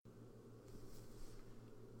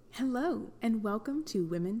Hello, and welcome to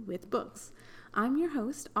Women with Books. I'm your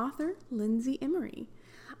host, author Lindsay Emery.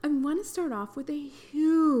 I want to start off with a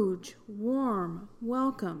huge, warm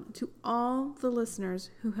welcome to all the listeners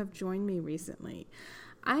who have joined me recently.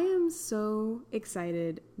 I am so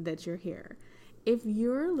excited that you're here. If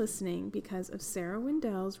you're listening because of Sarah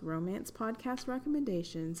Wendell's romance podcast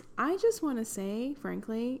recommendations, I just want to say,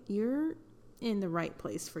 frankly, you're in the right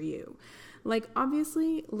place for you. Like,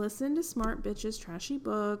 obviously, listen to Smart Bitches Trashy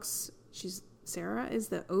Books. Sarah is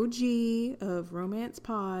the OG of romance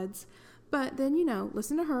pods. But then,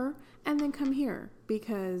 listen to her and then come here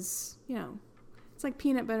because, it's like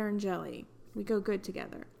peanut butter and jelly. We go good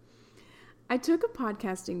together. I took a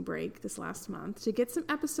podcasting break this last month to get some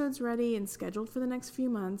episodes ready and scheduled for the next few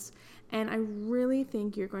months, and I really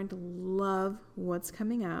think you're going to love what's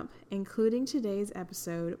coming up, including today's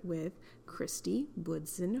episode with Christy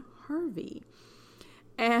Woodson Harvey.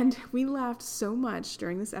 And we laughed so much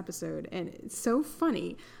during this episode, and it's so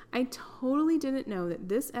funny. I totally didn't know that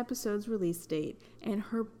this episode's release date and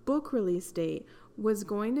her book release date was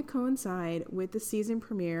going to coincide with the season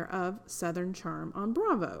premiere of Southern Charm on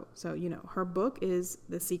Bravo. So, her book is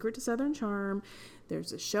The Secret to Southern Charm.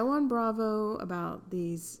 There's a show on Bravo about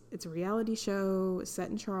it's a reality show set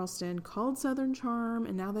in Charleston called Southern Charm,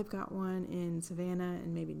 and now they've got one in Savannah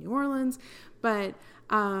and maybe New Orleans. But,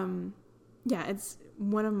 it's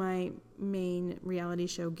one of my main reality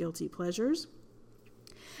show guilty pleasures.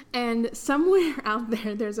 And somewhere out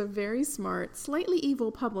there, there's a very smart, slightly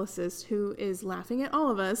evil publicist who is laughing at all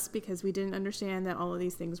of us because we didn't understand that all of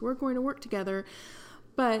these things were going to work together.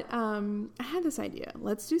 But I had this idea.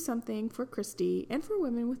 Let's do something for Christy and for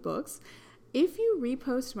Women with Books. If you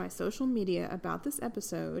repost my social media about this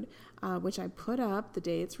episode, which I put up the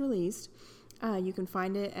day it's released, you can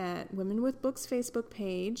find it at Women with Books Facebook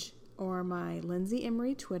page, or my Lindsay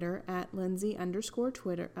Emery Twitter at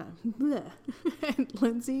Lindsay_Twitter, at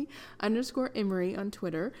Lindsay_Emery on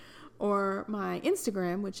Twitter, or my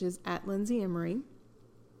Instagram, which is at Lindsay Emery.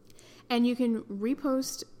 And you can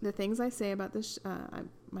repost the things I say about this,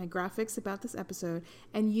 my graphics about this episode,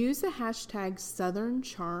 and use the hashtag Southern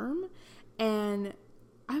Charm. And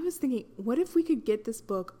I was thinking, what if we could get this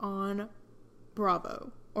book on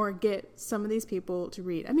Bravo, or get some of these people to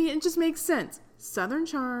read? I mean, it just makes sense. Southern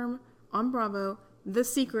Charm on Bravo, The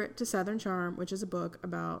Secret to Southern Charm, which is a book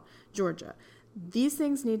about Georgia. These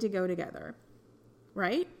things need to go together,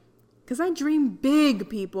 right? Because I dream big,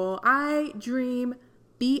 people. I dream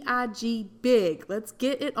B-I-G big. Let's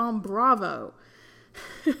get it on Bravo.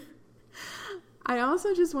 I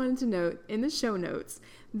also just wanted to note in the show notes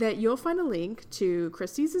that you'll find a link to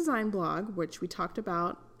Christy's design blog, which we talked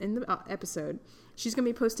about in the episode. She's going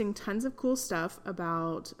to be posting tons of cool stuff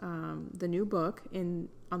about the new book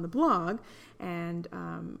on the blog. And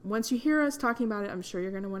once you hear us talking about it, I'm sure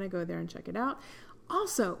you're going to want to go there and check it out.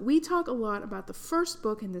 Also, we talk a lot about the first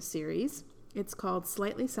book in the series. It's called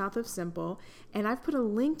Slightly South of Simple. And I've put a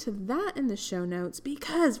link to that in the show notes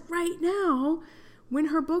because right now, when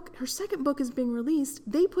her second book is being released,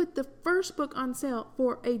 they put the first book on sale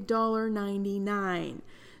for $1.99.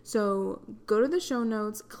 So go to the show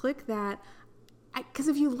notes, click that. Because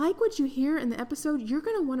if you like what you hear in the episode, you're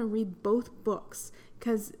going to want to read both books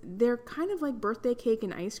because they're kind of like birthday cake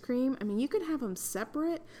and ice cream. I mean, you could have them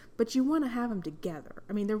separate, but you want to have them together.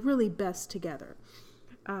 I mean, they're really best together.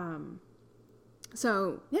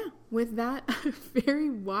 With that very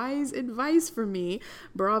wise advice from me,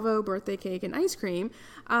 bravo, birthday cake, and ice cream,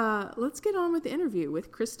 let's get on with the interview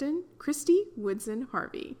with Christy Woodson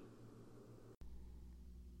Harvey.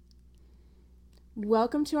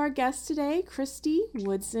 Welcome to our guest today, Christy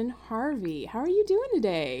Woodson Harvey. How are you doing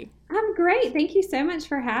today? I'm great. Thank you so much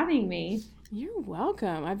for having me. You're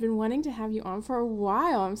welcome. I've been wanting to have you on for a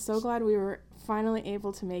while. I'm so glad we were finally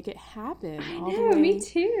able to make it happen. I know, me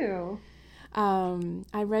too.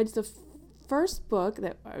 I read the first book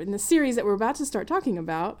in the series that we're about to start talking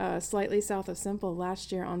about, Slightly South of Simple,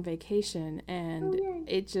 last year on vacation, and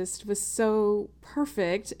it just was so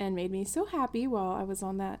perfect and made me so happy while I was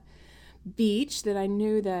on that beach that I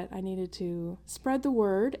knew that I needed to spread the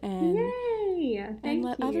word and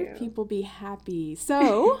let other people be happy.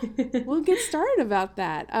 So we'll get started about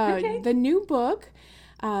that. Okay. The new book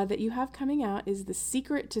that you have coming out is The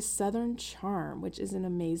Secret to Southern Charm, which is an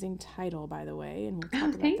amazing title, by the way, and we'll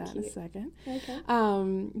talk about that in a second. Okay.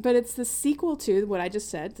 But it's the sequel to what I just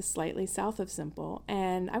said, The Slightly South of Simple,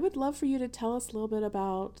 and I would love for you to tell us a little bit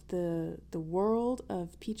about the world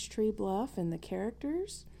of Peachtree Bluff and the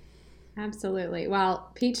characters. Absolutely.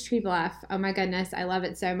 Well, Peachtree Bluff, oh my goodness, I love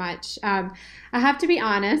it so much. I have to be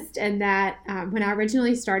honest in that when I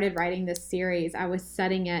originally started writing this series, I was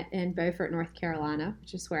setting it in Beaufort, North Carolina,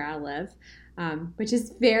 which is where I live, which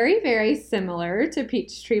is very, very similar to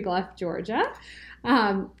Peachtree Bluff, Georgia.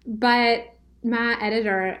 But my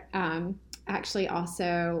editor actually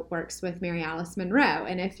also works with Mary Alice Monroe.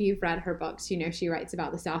 And if you've read her books, you know she writes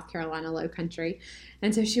about the South Carolina Low Country.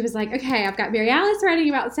 And so she was like, okay, I've got Mary Alice writing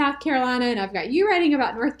about South Carolina and I've got you writing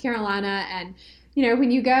about North Carolina. And, you know,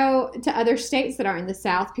 when you go to other states that are in the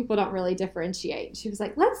South, people don't really differentiate. She was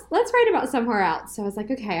like, let's write about somewhere else. So I was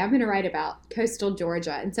like, okay, I'm going to write about coastal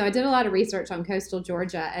Georgia. And so I did a lot of research on coastal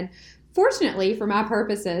Georgia. And fortunately for my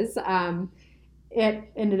purposes, it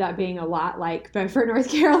ended up being a lot like Beaufort,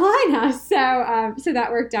 North Carolina. So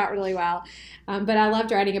that worked out really well. But I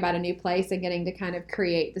loved writing about a new place and getting to kind of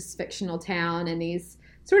create this fictional town and these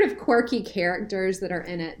sort of quirky characters that are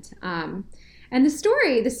in it. And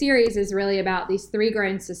the series is really about these three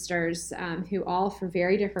grown sisters who all, for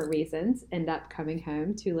very different reasons, end up coming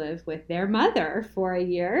home to live with their mother for a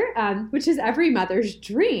year, which is every mother's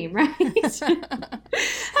dream, right?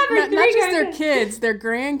 Not just their kids, their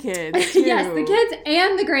grandkids, too. Yes, the kids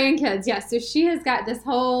and the grandkids. Yes, so she has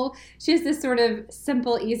this sort of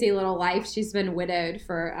simple, easy little life. She's been widowed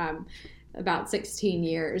for about 16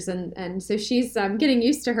 years. And so she's getting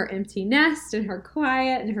used to her empty nest and her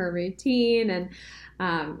quiet and her routine.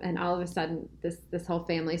 And all of a sudden, this whole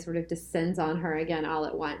family sort of descends on her again all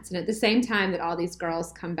at once. And at the same time that all these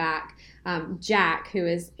girls come back, Jack, who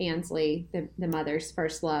is Ansley, the mother's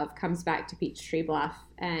first love, comes back to Peachtree Bluff.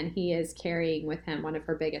 And he is carrying with him one of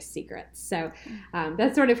her biggest secrets. So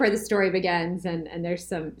that's sort of where the story begins. And there's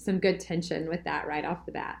some good tension with that right off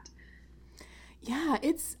the bat. Yeah,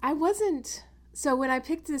 so when I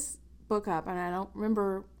picked this book up, and I don't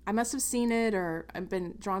remember, I must have seen it or I've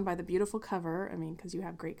been drawn by the beautiful cover. I mean, because you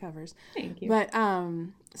have great covers. Thank you. But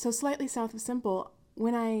so Slightly South of Simple,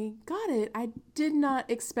 when I got it, I did not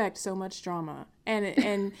expect so much drama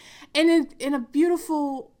and in a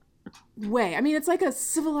beautiful way. I mean, it's like a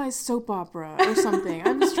civilized soap opera or something.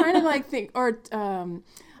 I was trying to think, or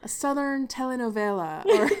a Southern telenovela.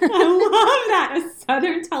 Or I love that, a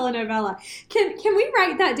Southern telenovela. Can we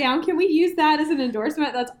write that down? Can we use that as an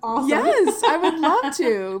endorsement? That's awesome. Yes, I would love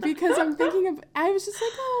to, because I was just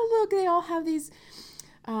like, oh, look, they all have these,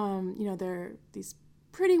 they're these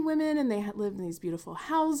pretty women and they live in these beautiful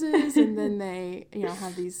houses, and then they,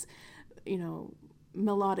 have these,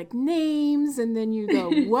 melodic names, and then you go,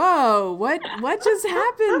 whoa, what just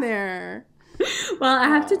happened there? Well, I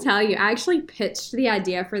have to tell you, I actually pitched the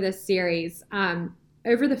idea for this series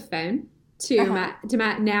over the phone to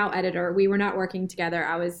my now editor. We were not working together.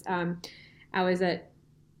 I was at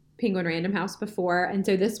Penguin Random House before, and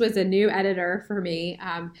so this was a new editor for me,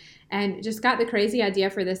 and just got the crazy idea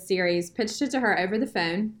for this series, pitched it to her over the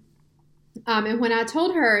phone, and when I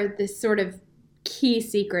told her this sort of key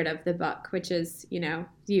secret of the book, which is,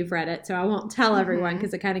 you've read it, so I won't tell everyone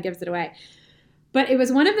because it kind of gives it away. But it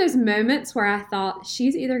was one of those moments where I thought,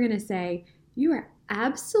 she's either going to say, you are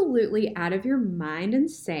absolutely out of your mind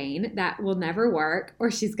insane, that will never work,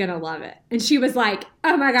 or she's going to love it. And she was like,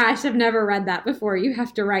 oh my gosh, I've never read that before. You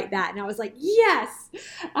have to write that. And I was like, yes.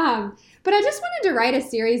 But I just wanted to write a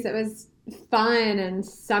series that was fun and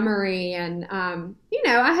summery. And,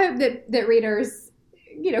 I hope that readers,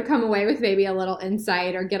 come away with maybe a little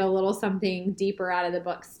insight or get a little something deeper out of the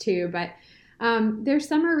books too. But they're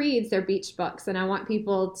summer reads, they're beach books, and I want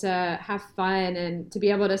people to have fun and to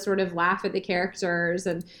be able to sort of laugh at the characters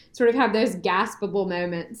and sort of have those gaspable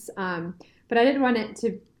moments. But I didn't want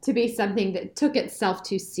it to be something that took itself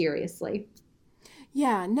too seriously.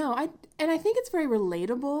 Yeah, no, I think it's very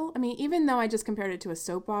relatable. I mean, even though I just compared it to a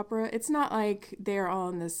soap opera, it's not like they're all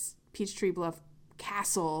in this Peachtree Bluff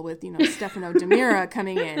castle with, Stefano DiMera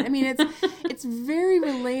coming in. I mean, it's very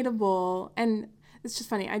relatable, and it's just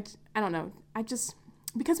funny. I don't know.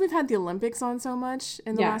 Because we've had the Olympics on so much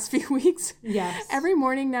in the last few weeks. Yes. Every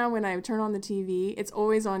morning now when I turn on the TV, it's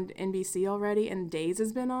always on NBC already, and Days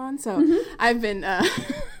has been on. So I've been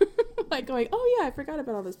going, oh yeah, I forgot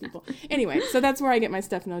about all those people. Anyway, so that's where I get my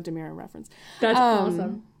Stefano DiMera reference. That's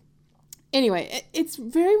awesome. Anyway, it's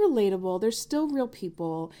very relatable. There's still real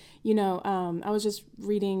people. I was just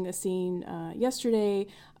reading a scene yesterday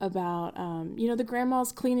about, the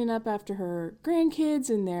grandma's cleaning up after her grandkids,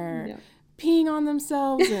 and they're peeing on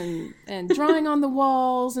themselves and drawing on the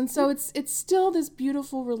walls. And so it's still this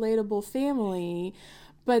beautiful, relatable family,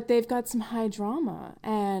 but they've got some high drama.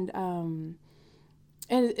 And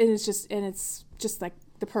it's just like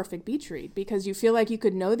the perfect beach read, because you feel like you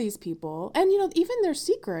could know these people. And, even their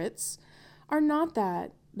secrets are not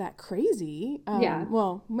that that crazy. Yeah.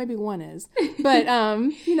 Well, maybe one is, but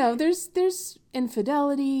there's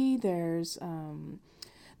infidelity. There's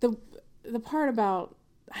the part about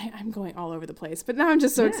I'm going all over the place, but now I'm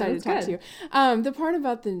just so excited to talk to you. The part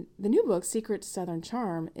about the new book, Secret Southern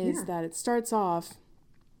Charm, is that it starts off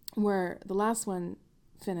where the last one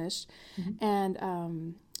finished,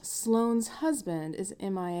 and Sloane's husband is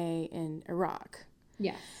MIA in Iraq.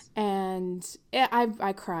 Yes. And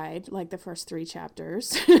I cried like the first 3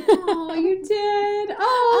 chapters. Oh, you did?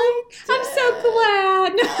 Oh, I'm so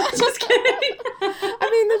glad. No, just kidding. I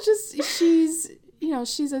mean, it's just she's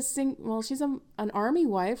an army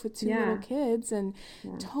wife with 2 little kids and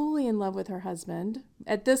totally in love with her husband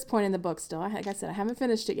at this point in the book. Still, like I said, I haven't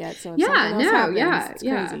finished it yet, so if something else happens, it's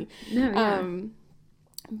crazy.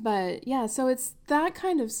 But yeah, so it's that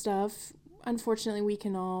kind of stuff. Unfortunately, we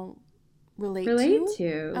can all relate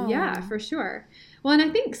to. Yeah, for sure. Well, and I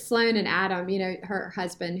think Sloane and Adam, her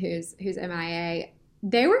husband who's MIA,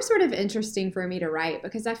 they were sort of interesting for me to write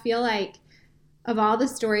because I feel like of all the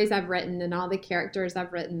stories I've written and all the characters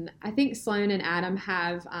I've written, I think Sloane and Adam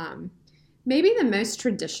have maybe the most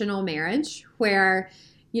traditional marriage where,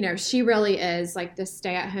 she really is like this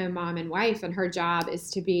stay-at-home mom and wife, and her job is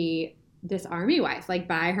to be this army wife, like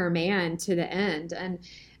by her man to the end. And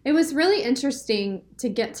it was really interesting to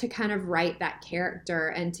get to kind of write that character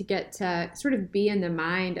and to get to sort of be in the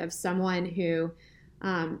mind of someone who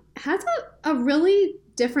has a really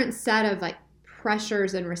different set of like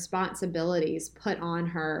pressures and responsibilities put on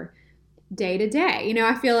her day to day.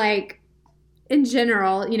 I feel like in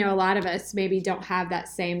general, a lot of us maybe don't have that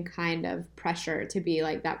same kind of pressure to be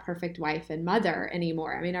like that perfect wife and mother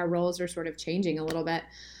anymore. I mean, our roles are sort of changing a little bit.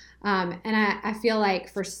 And I feel like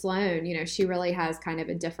for Sloane, she really has kind of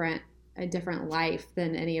a different life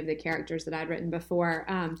than any of the characters that I'd written before.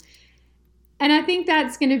 And I think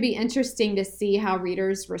that's going to be interesting to see how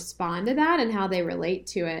readers respond to that and how they relate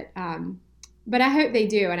to it. But I hope they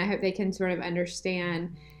do, and I hope they can sort of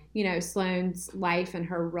understand, Sloane's life and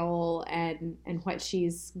her role and what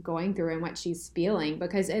she's going through and what she's feeling.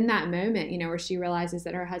 Because in that moment, where she realizes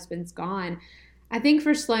that her husband's gone, I think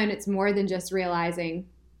for Sloane, it's more than just realizing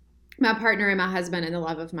my partner and my husband and the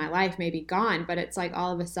love of my life may be gone, but it's like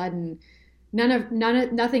all of a sudden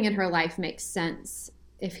nothing in her life makes sense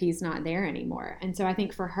if he's not there anymore. And so I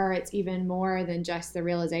think for her, it's even more than just the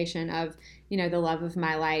realization of, the love of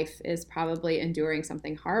my life is probably enduring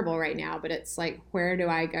something horrible right now, but it's like, where do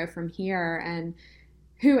I go from here? And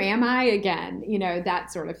who am I again?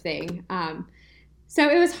 That sort of thing. So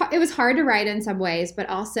it was hard to write in some ways, but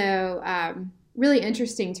also, really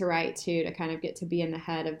interesting to write too, to kind of get to be in the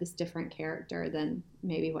head of this different character than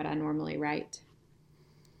maybe what I normally write.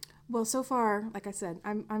 Well, so far, like I said,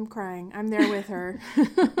 I'm crying. I'm there with her.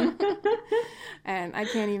 And I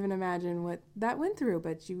can't even imagine what that went through,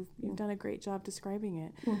 but you've done a great job describing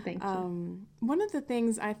it. Well, thank you. One of the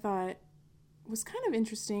things I thought was kind of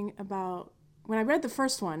interesting about when I read the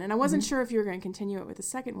first one, and I wasn't sure if you were going to continue it with the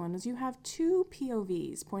second one, is you have 2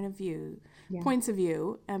 POVs, points of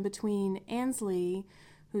view, and between Ansley,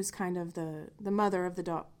 who's kind of the mother of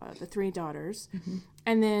the 3 daughters,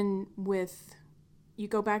 and then you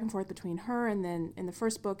go back and forth between her, and then in the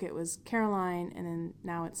first book it was Caroline, and then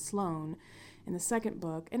now it's Sloane in the second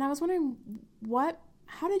book. And I was wondering,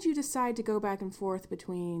 how did you decide to go back and forth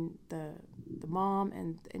between the mom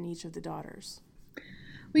and each of the daughters?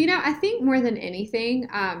 Well, I think more than anything,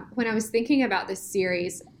 when I was thinking about this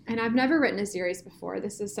series, and I've never written a series before,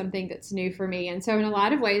 this is something that's new for me. And so in a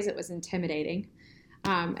lot of ways, it was intimidating.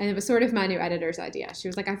 And it was sort of my new editor's idea. She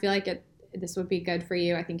was like, I feel like this would be good for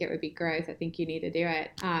you. I think it would be growth. I think you need to do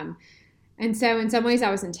it. And so in some ways I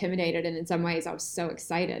was intimidated, and in some ways I was so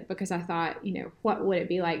excited because I thought, what would it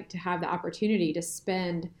be like to have the opportunity to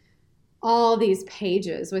spend all these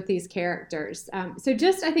pages with these characters? So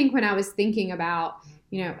just, I think when I was thinking about,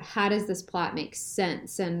 how does this plot make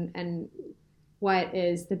sense and what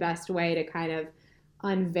is the best way to kind of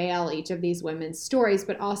unveil each of these women's stories,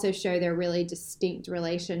 but also show their really distinct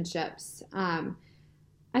relationships.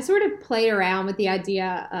 I sort of played around with the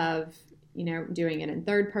idea of, doing it in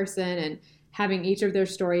third person and having each of their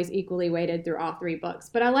stories equally weighted through all 3 books.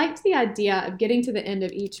 But I liked the idea of getting to the end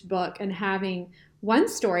of each book and having one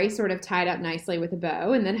story sort of tied up nicely with a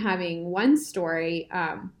bow, and then having one story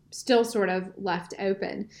still sort of left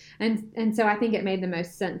open. And so I think it made the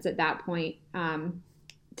most sense at that point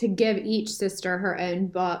to give each sister her own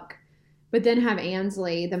book, but then have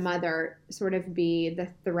Ansley, the mother, sort of be the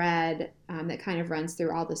thread that kind of runs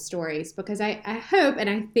through all the stories. Because I hope and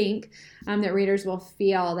I think that readers will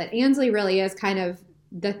feel that Ansley really is kind of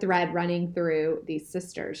the thread running through these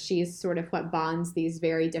sisters. She's sort of what bonds these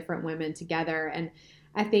very different women together. And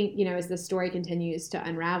I think, as the story continues to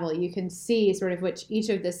unravel, you can see sort of which each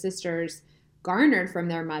of the sisters garnered from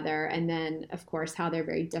their mother, and then, of course, how they're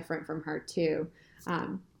very different from her, too,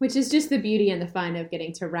 which is just the beauty and the fun of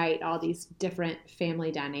getting to write all these different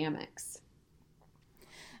family dynamics.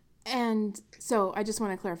 And so I just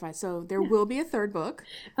want to clarify. So there will be a third book,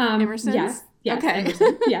 Emerson's? Yes. Okay.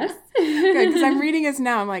 Emerson, yes. Good, because I'm reading this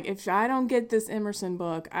now. I'm like, if I don't get this Emerson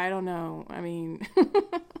book, I don't know. I mean...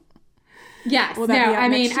 Yes. No, I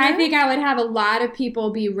mean, I think I would have a lot of people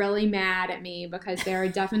be really mad at me because there are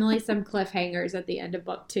definitely some cliffhangers at the end of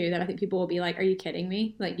book 2 that I think people will be like, are you kidding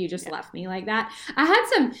me? Like, you just left me like that. I had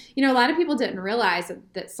some, a lot of people didn't realize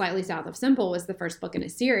that Slightly South of Simple was the first book in a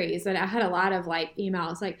series. And I had a lot of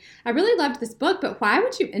emails like, I really loved this book, but why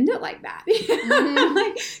would you end it like that? Mm-hmm.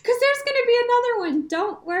 Like, because there's going to be another one.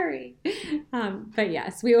 Don't worry. But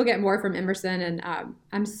yes, we will get more from Emerson. And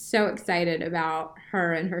I'm so excited about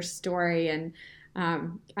her and her story. And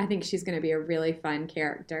I think she's going to be a really fun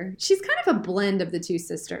character. She's kind of a blend of the two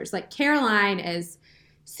sisters. Like, Caroline is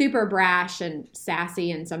super brash and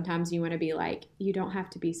sassy, and sometimes you want to be like, you don't have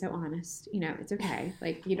to be so honest. It's okay.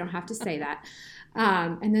 Like, you don't have to say that.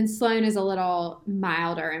 And then Sloane is a little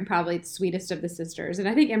milder and probably the sweetest of the sisters. And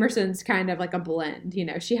I think Emerson's kind of like a blend.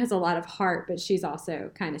 She has a lot of heart, but she's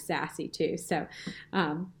also kind of sassy too. So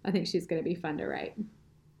I think she's going to be fun to write.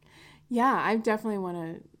 Yeah, I definitely want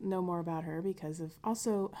to know more about her because of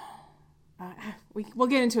also, we'll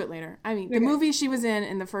get into it later. I mean, the movie she was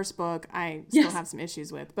in the first book, I still have some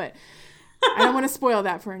issues with, but I don't want to spoil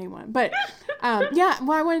that for anyone. But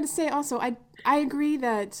I wanted to say also, I agree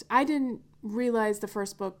that I didn't realize the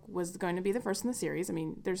first book was going to be the first in the series. I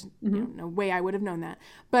mean, there's no way I would have known that.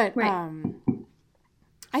 But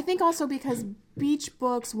I think also because beach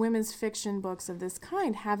books, women's fiction books of this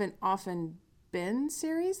kind haven't often been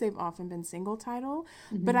series. They've often been single title,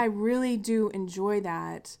 but I really do enjoy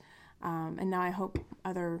that. And now I hope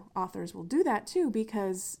other authors will do that too,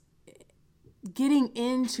 because getting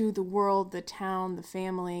into the world, the town, the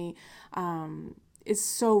family, is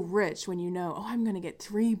so rich when I'm going to get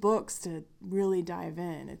 3 books to really dive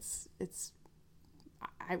in.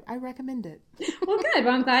 I recommend it. Well, good.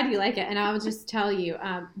 Well, I'm glad you like it. And I'll just tell you,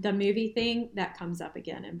 the movie thing that comes up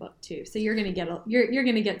again in book 2. So you're gonna get you're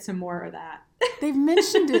gonna get some more of that. They've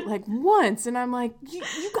mentioned it once, and I'm like, you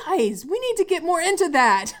guys, we need to get more into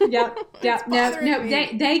that. Yep. No,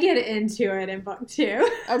 they get into it in book 2.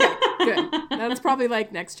 Okay, good. That's probably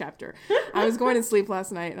next chapter. I was going to sleep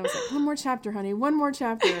last night, and I was like, one more chapter, honey, one more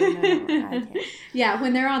chapter. And then I can't. Yeah,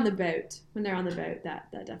 when they're on the boat,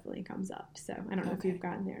 that definitely comes up. So I don't know if you've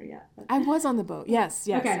gotten there yet. But. I was on the boat. Yes.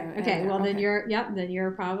 Okay. Well, then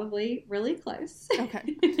you're probably really close.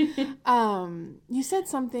 Okay. You said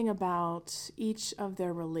something about each of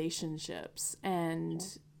their relationships,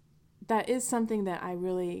 and that is something that I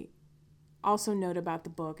really also note about the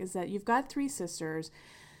book, is that you've got 3 sisters,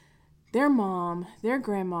 their mom, their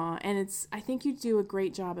grandma, and I think you do a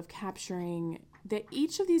great job of capturing that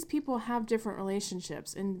each of these people have different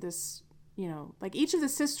relationships in this, each of the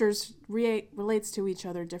sisters relates to each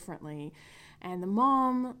other differently, and the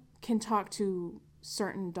mom can talk to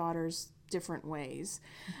certain daughters different ways.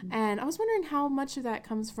 And I was wondering how much of that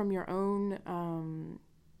comes from your own,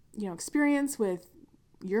 experience with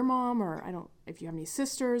your mom, or if you have any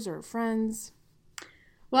sisters or friends.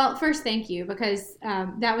 Well, first, thank you, because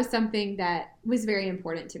that was something that was very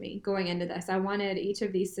important to me going into this. I wanted each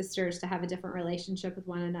of these sisters to have a different relationship with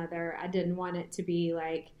one another. I didn't want it to be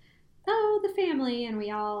like, oh, the family and we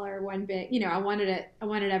all are one big, I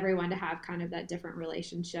wanted everyone to have kind of that different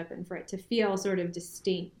relationship and for it to feel sort of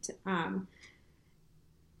distinct.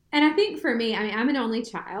 And I think for me, I'm an only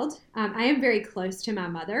child. I am very close to my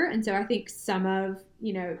mother. And so I think some of,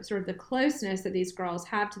 sort of the closeness that these girls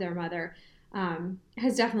have to their mother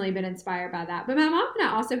has definitely been inspired by that. But my mom and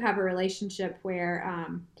I also have a relationship where,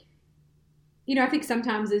 I think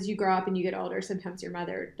sometimes as you grow up and you get older, sometimes your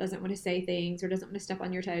mother doesn't want to say things or doesn't want to step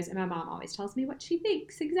on your toes. And my mom always tells me what she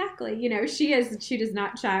thinks exactly. She does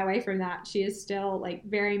not shy away from that. She is still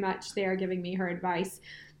very much there giving me her advice.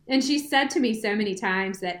 And she said to me so many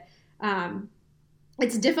times that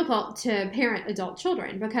it's difficult to parent adult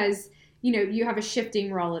children because you have a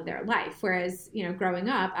shifting role in their life. Whereas, growing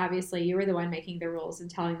up, obviously you were the one making the rules and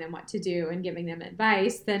telling them what to do and giving them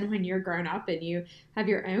advice. Then when you're grown up and you have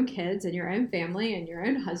your own kids and your own family and your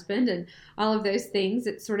own husband and all of those things,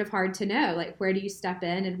 it's sort of hard to know, where do you step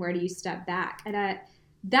in and where do you step back? And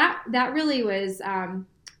that really was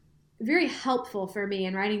very helpful for me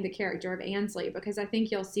in writing the character of Ansley, because I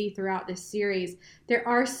think you'll see throughout this series, there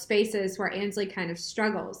are spaces where Ansley kind of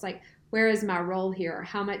struggles. Where is my role here?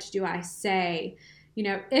 How much do I say?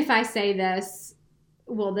 If I say this,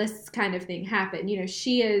 will this kind of thing happen? You know,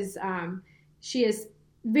 she is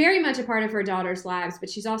very much a part of her daughter's lives, but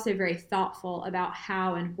she's also very thoughtful about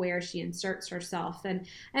how and where she inserts herself. And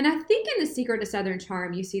I think in The Secret to Southern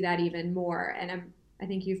Charm, you see that even more. And I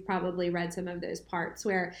think you've probably read some of those parts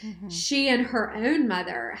where she and her own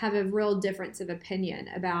mother have a real difference of opinion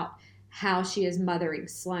about how she is mothering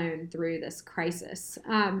Sloane through this crisis.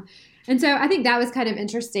 And so I think that was kind of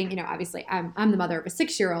interesting. You know, obviously I'm the mother of a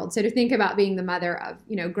 6-year-old. So to think about being the mother of,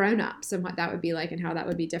 you know, grown-ups and what that would be like and how that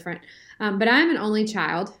would be different. But I'm an only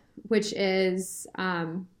child, which is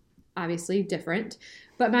obviously different.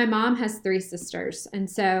 But my mom has 3 sisters. And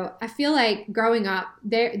so I feel like growing up,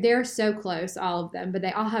 they're so close, all of them, but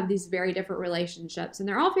they all have these very different relationships. And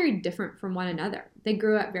they're all very different from one another. They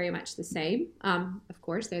grew up very much the same. Of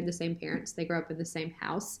course, they had the same parents. They grew up in the same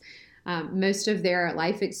house. Most of their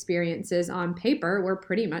life experiences on paper were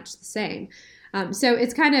pretty much the same. So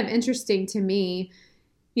it's kind of interesting to me,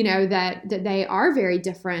 you know, that they are very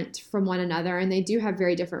different from one another and they do have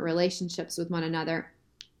very different relationships with one another.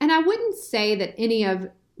 And I wouldn't say that any of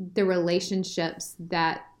the relationships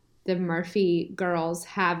that the Murphy girls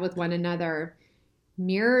have with one another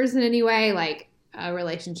mirrors in any way, like a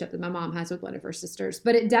relationship that my mom has with one of her sisters.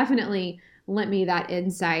 But it definitely lent me that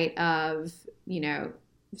insight of, you know,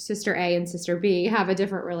 Sister A and Sister B have a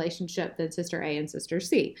different relationship than Sister A and Sister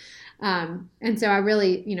C. And so I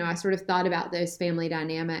really, you know, I sort of thought about those family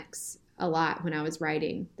dynamics a lot when I was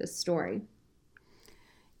writing this story.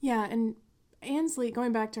 Yeah, and Ansley,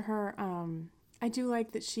 going back to her, I do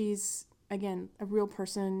like that she's, again, a real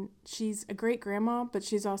person. She's a great grandma, but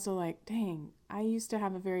she's also like, dang, I used to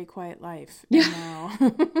have a very quiet life. And now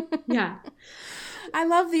Yeah. I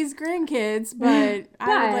love these grandkids, but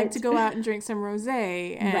I would like to go out and drink some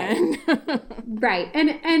rosé. And right.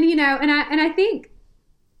 And you know, and I think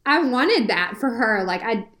I wanted that for her. Like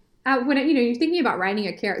when you know, you're thinking about writing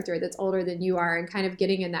a character that's older than you are and kind of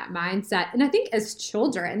getting in that mindset. And I think as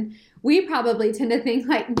children, we probably tend to think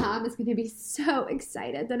like mom is going to be so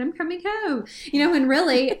excited that I'm coming home, you know, and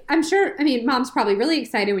really, I'm sure, I mean, mom's probably really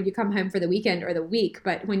excited when you come home for the weekend or the week.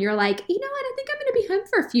 But when you're like, you know what, I think I'm going to be home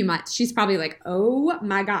for a few months, she's probably like, oh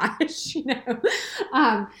my gosh, you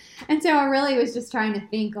know. And so I really was just trying to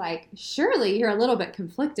think like, surely you're a little bit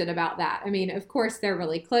conflicted about that. I mean, of course, they're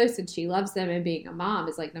really close and she loves them and being a mom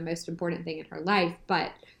is like the most important thing in her life.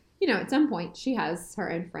 But you know, at some point she has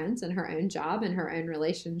her own friends and her own job and her own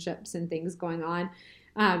relationships and things going on.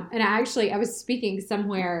 And I was speaking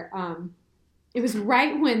somewhere, it was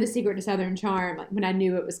right when The Secret to Southern Charm, like when I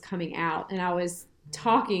knew it was coming out, and I was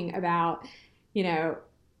talking about, you know,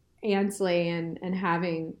 Ansley and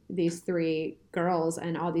having these 3 girls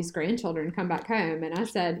and all these grandchildren come back home. And I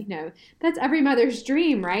said, you know, that's every mother's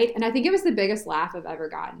dream, right? And I think it was the biggest laugh I've ever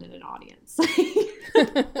gotten in an audience.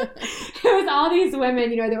 It was all these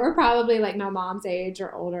women, you know, that were probably like my mom's age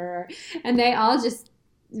or older. And they all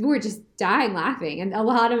were just dying laughing. And a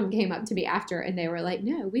lot of them came up to me after and they were like,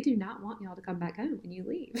 no, we do not want y'all to come back home when you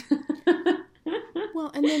leave.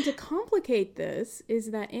 Well, and then to complicate this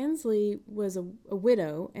is that Ansley was a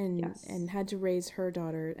widow and had to raise her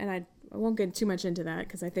daughter. And I won't get too much into that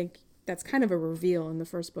because I think that's kind of a reveal in the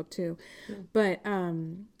first book too. Yeah. But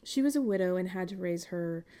she was a widow and had to raise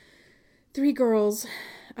her 3 girls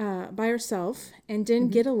by herself and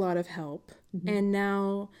didn't get a lot of help. Mm-hmm. And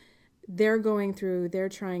now they're going through their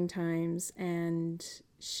trying times and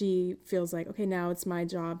she feels like, okay, now it's my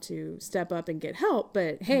job to step up and get help.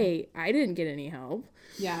 But hey, I didn't get any help.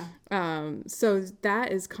 Yeah. So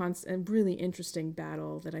that is a really interesting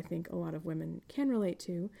battle that I think a lot of women can relate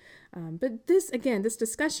to. But this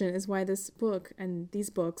discussion is why this book and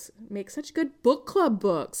these books make such good book club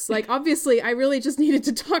books. Like, obviously, I really just needed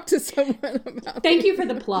to talk to someone about Thank you for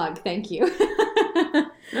the plug. Thank you.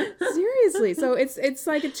 Seriously. So it's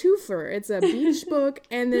like a twofer. It's a beach book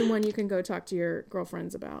and then one you can go talk to your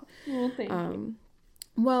girlfriends about. Well, thank you.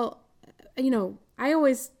 Well, you know, I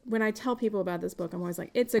always, when I tell people about this book, I'm always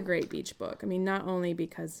like, it's a great beach book. I mean, not only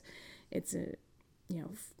because it's a, you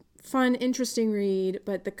know, fun, interesting read,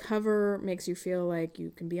 but the cover makes you feel like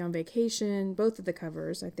you can be on vacation. Both of the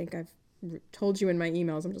covers, I think I've told you in my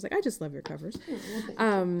emails, I'm just like, I just love your covers.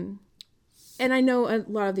 And I know a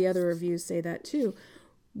lot of the other reviews say that too.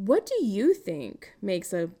 What do you think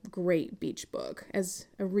makes a great beach book as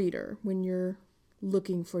a reader when you're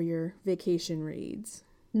looking for your vacation reads?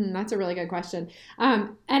 That's a really good question.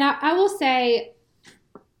 And I will say,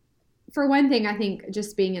 for one thing, I think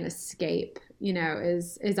just being an escape, you know,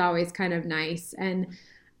 is always kind of nice. And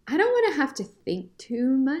I don't want to have to think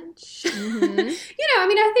too much. Mm-hmm. You know, I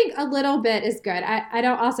mean, I think a little bit is good. I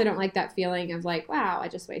also don't like that feeling of like, wow, I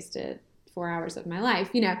just wasted 4 hours of my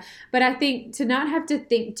life, but I think to not have to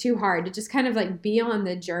think too hard, to just kind of like be on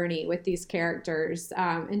the journey with these characters,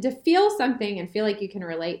 and to feel something and feel like you can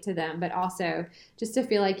relate to them, but also just to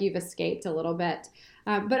feel like you've escaped a little bit.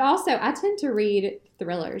 But also I tend to read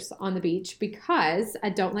thrillers on the beach because I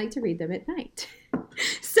don't like to read them at night.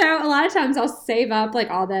 So a lot of times I'll save up like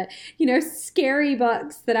all the, scary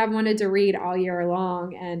books that I've wanted to read all year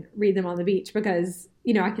long and read them on the beach because,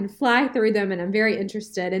 I can fly through them and I'm very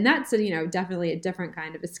interested. And that's, definitely a different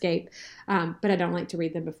kind of escape. But I don't like to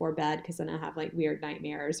read them before bed because then I have like weird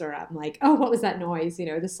nightmares or I'm like, oh, what was that noise?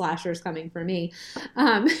 The slasher's coming for me.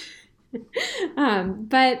 But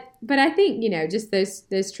I think, just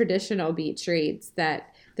those traditional beach reads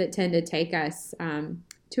that tend to take us,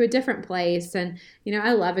 to a different place. And,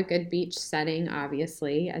 I love a good beach setting,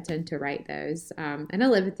 obviously. I tend to write those. And I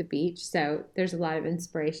live at the beach, so there's a lot of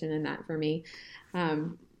inspiration in that for me.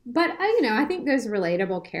 But I think those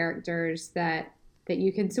relatable characters that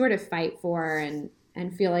you can sort of fight for and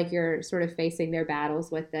feel like you're sort of facing their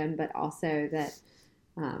battles with them, but also that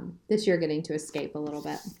you're getting to escape a little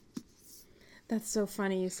bit. That's so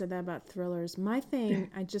funny you said that about thrillers. My thing,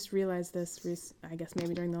 I just realized this, I guess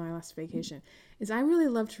maybe during my last vacation, is I really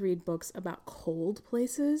love to read books about cold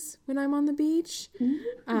places when I'm on the beach.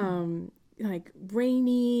 Mm-hmm. Like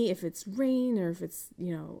rainy, if it's rain, or if it's,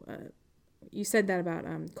 you said that about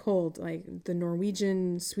cold, like the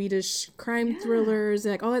Norwegian, Swedish crime thrillers,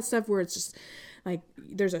 like all that stuff where it's just like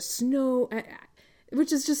there's a snow,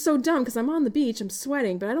 which is just so dumb because I'm on the beach, I'm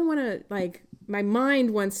sweating, but I don't want to like... My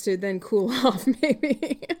mind wants to then cool off,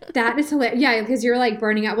 maybe. That is hilarious. Yeah, because you're like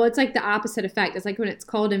burning out. Well, it's like the opposite effect. It's like when it's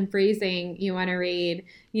cold and freezing, you want to read,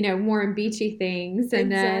 warm, beachy things. And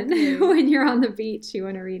then when you're on the beach, you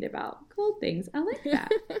want to read about cold things. I like that.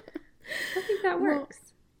 I think that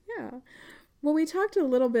works. Well, yeah. Well, we talked a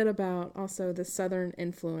little bit about also the Southern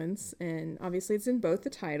influence, and obviously it's in both the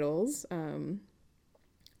titles.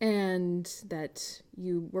 And that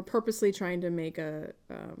you were purposely trying to make a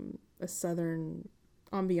Southern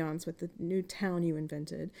ambiance with the new town you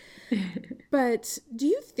invented. But do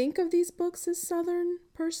you think of these books as Southern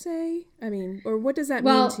per se? I mean, or what does that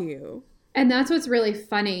mean to you? And that's what's really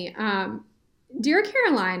funny. Dear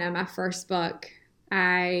Carolina, my first book,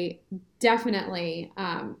 I definitely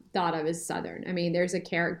thought of as Southern. I mean, there's a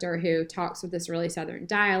character who talks with this really Southern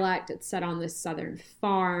dialect. It's set on this Southern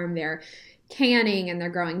farm. They're canning and they're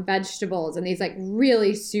growing vegetables and these like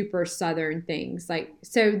really super Southern things. Like,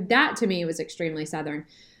 so that to me was extremely Southern.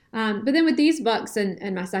 But then with these books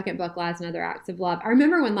and my second book, Lies and Other Acts of Love, I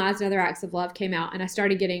remember when Lies and Other Acts of Love came out and I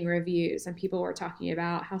started getting reviews and people were talking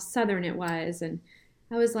about how Southern it was. And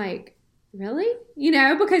I was like, really?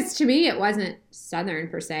 Because to me, it wasn't Southern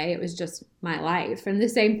per se. It was just my life. And the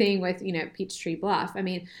same thing with, Peachtree Bluff. I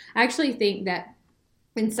mean, I actually think that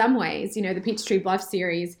in some ways, the Peachtree Bluff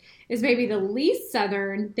series is maybe the least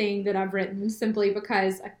Southern thing that I've written, simply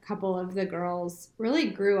because a couple of the girls really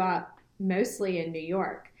grew up mostly in New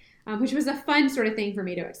York, which was a fun sort of thing for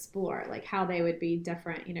me to explore, like how they would be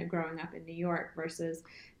different, growing up in New York versus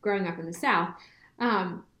growing up in the South.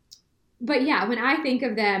 But yeah, when I think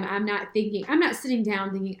of them, I'm not sitting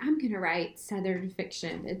down thinking, I'm going to write Southern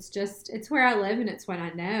fiction. It's where I live and it's what I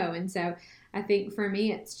know. And so I think for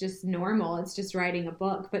me, it's just normal. It's just writing a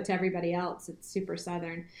book, but to everybody else, it's super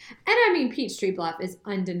Southern. And I mean, Peachtree Bluff is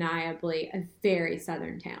undeniably a very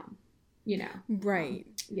Southern town, Right.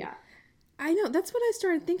 Yeah. I know. That's what I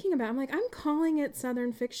started thinking about. I'm like, I'm calling it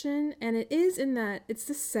Southern fiction, and it is in that it's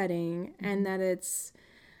the setting and that it's,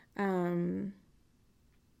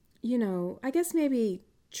 I guess maybe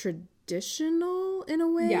traditional in a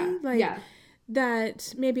way. Yeah.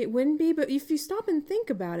 That maybe it wouldn't be, but if you stop and think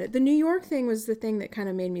about it, the New York thing was the thing that kind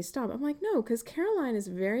of made me stop. I'm like, no, because Caroline is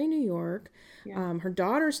very New York. Yeah. Her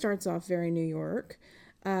daughter starts off very New York.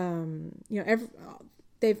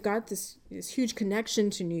 They've got this huge connection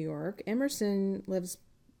to New York. Emerson lives,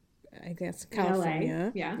 I guess,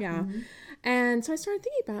 California. LA. Yeah. Mm-hmm. And so I started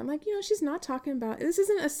thinking about it. I'm like, she's not talking about, this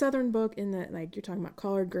isn't a Southern book in that, like, you're talking about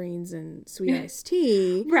collard greens and sweet iced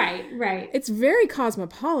tea. Right. It's very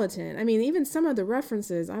cosmopolitan. I mean, even some of the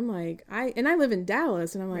references, I'm like, I live in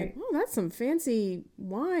Dallas, and I'm like, oh, that's some fancy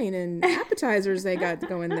wine and appetizers they got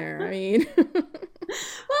going there. I mean. Well,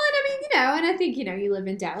 and I mean, and I think, you live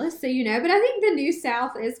in Dallas, so but I think the New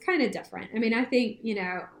South is kind of different. I mean, I think,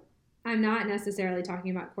 I'm not necessarily talking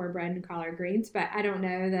about cornbread and collard greens, but I don't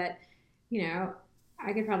know that,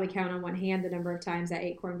 I could probably count on one hand the number of times I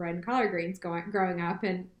ate cornbread and collard greens growing up,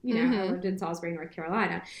 and, I lived in Salisbury, North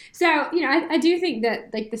Carolina. So, I do think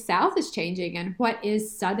that, like, the South is changing, and what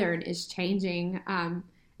is Southern is changing.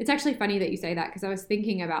 it's actually funny that you say that, because I was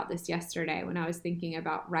thinking about this yesterday when I was thinking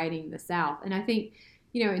about writing the South. And I think,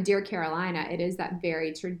 in Dear Carolina, it is that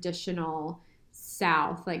very traditional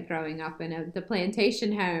South, like growing up in the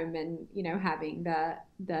plantation home and, having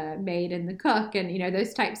the maid and the cook and,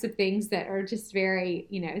 those types of things that are just very,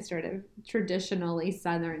 sort of traditionally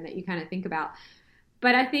Southern that you kind of think about.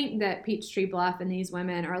 But I think that Peachtree Bluff and these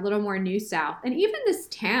women are a little more New South. And even this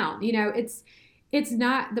town, it's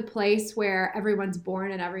not the place where everyone's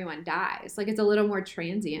born and everyone dies. Like, it's a little more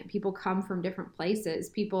transient. People come from different places.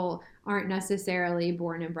 People aren't necessarily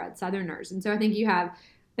born and bred Southerners. And so I think you have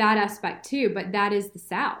that aspect too, but that is the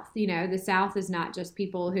South. The South is not just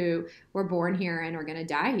people who were born here and are going to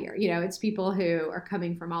die here. It's people who are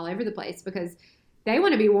coming from all over the place because they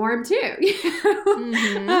want to be warm too.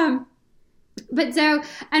 Mm-hmm. But so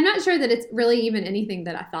I'm not sure that it's really even anything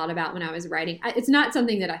that I thought about when I was writing. It's not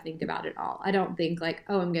something that I think about at all. I don't think like,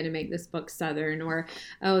 oh, I'm going to make this book Southern, or,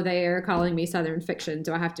 oh, they are calling me Southern fiction,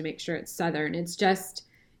 so I have to make sure it's Southern. It's just,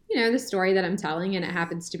 the story that I'm telling, and it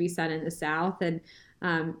happens to be set in the South. And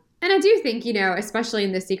I do think, especially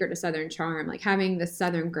in The Secret to Southern Charm, like having the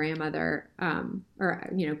Southern grandmother, or,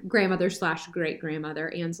 grandmother / great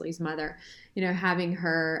grandmother, Ansley's mother, having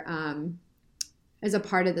her as a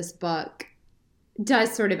part of this book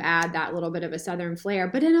does sort of add that little bit of a Southern flair.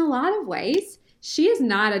 But in a lot of ways, she is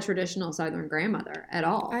not a traditional Southern grandmother at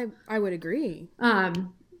all. I would agree. But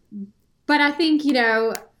I think,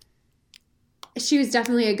 she was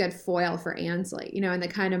definitely a good foil for Ansley, and the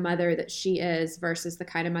kind of mother that she is versus the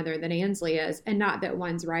kind of mother that Ansley is. And not that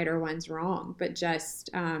one's right or one's wrong, but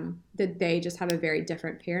just that they just have a very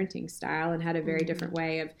different parenting style and had a very different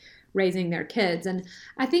way of raising their kids. And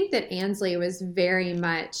I think that Ansley was very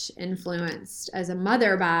much influenced as a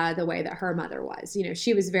mother by the way that her mother was.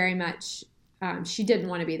 She was very much, she didn't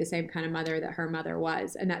want to be the same kind of mother that her mother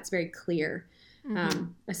was. And that's very clear.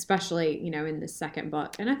 Especially, in the second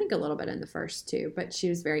book, and I think a little bit in the first too, but she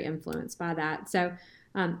was very influenced by that. So,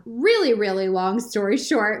 really, really long story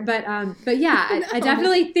short, but yeah, I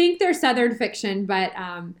definitely think they're Southern fiction, but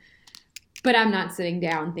I'm not sitting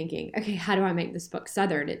down thinking, okay, how do I make this book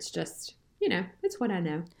Southern? It's just, it's what I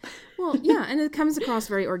know. Well, yeah, and it comes across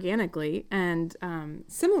very organically, and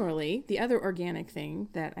similarly, the other organic thing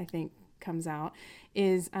that I think comes out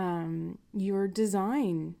is your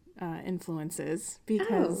design influences,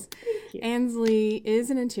 because Ansley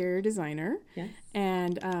is an interior designer. Yes.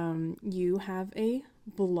 And you have a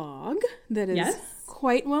blog that is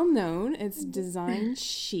quite well known. It's Design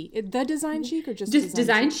Chic. The Design Chic, or just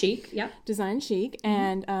Design Chic? Yep. Design Chic.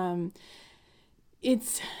 Mm-hmm.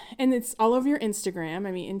 And it's all over your Instagram.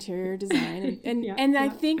 I mean, interior design. And I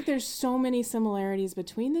think there's so many similarities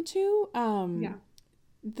between the two.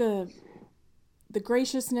 The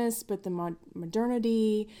graciousness, but the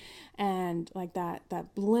modernity, and like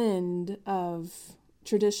that blend of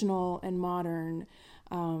traditional and modern.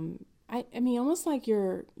 I mean, almost like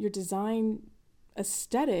your design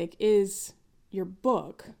aesthetic is your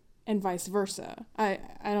book, and vice versa. I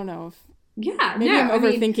don't know if maybe I'm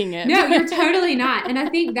overthinking it. No, you're totally not. And I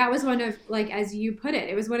think that was one of, like, as you put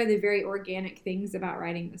it was one of the very organic things about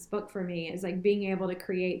writing this book for me, is like being able to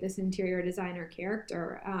create this interior designer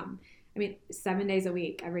character. 7 days a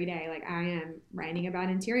week, every day, like I am writing about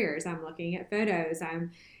interiors. I'm looking at photos.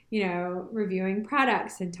 I'm, reviewing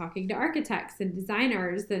products and talking to architects and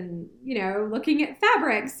designers and, looking at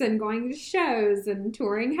fabrics and going to shows and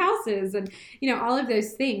touring houses and, all of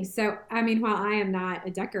those things. So, while I am not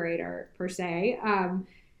a decorator per se,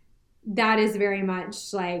 that is very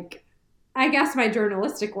much like, I guess, my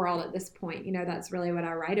journalistic world at this point. That's really what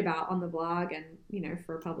I write about on the blog and,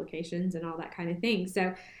 for publications and all that kind of thing.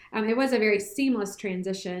 So it was a very seamless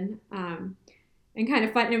transition and kind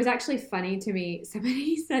of fun. And it was actually funny to me.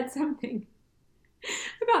 Somebody said something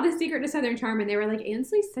about The Secret to Southern Charm, and they were like,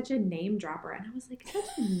 Ansley's such a name dropper. And I was like,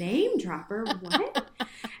 such a name dropper? What?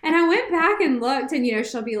 And I went back and looked, and,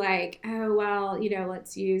 she'll be like, oh, well,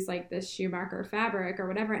 let's use like this Schumacher fabric or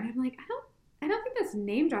whatever. And I'm like, I don't think that's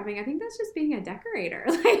name dropping. I think that's just being a decorator.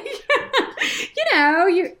 Like,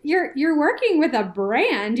 you're working with a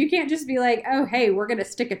brand. You can't just be like, oh, hey, we're going to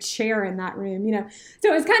stick a chair in that room,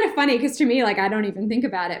 So it was kind of funny, because to me, like, I don't even think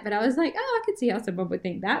about it. But I was like, oh, I could see how someone would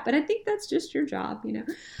think that. But I think that's just your job,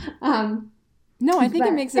 No, I think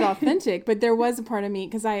it makes it authentic. But there was a part of me,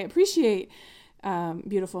 because I appreciate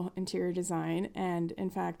beautiful interior design. And in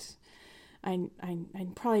fact, I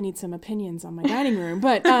probably need some opinions on my dining room.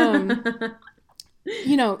 But,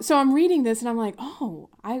 so I'm reading this and I'm like, oh,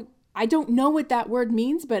 I don't know what that word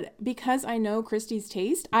means, but because I know Christy's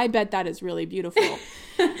taste, I bet that is really beautiful.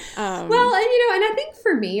 Well, and I think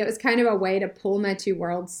for me, it was kind of a way to pull my two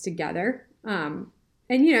worlds together. And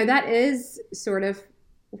that is sort of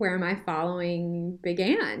where my following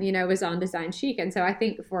began, was on Design Chic. And so I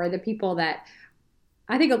think for the people that,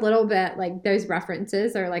 I think a little bit like those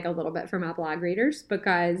references are like a little bit for my blog readers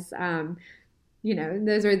because,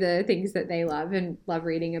 those are the things that they love and love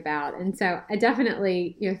reading about. And so I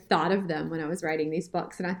definitely, thought of them when I was writing these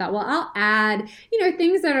books. And I thought, well, I'll add,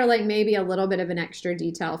 things that are like maybe a little bit of an extra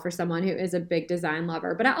detail for someone who is a big design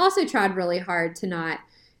lover. But I also tried really hard to not,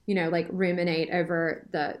 like ruminate over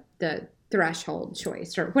the threshold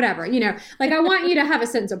choice or whatever, like I want you to have a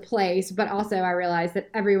sense of place, but also I realize that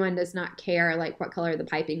everyone does not care like what color the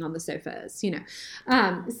piping on the sofa is,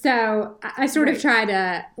 so I sort of try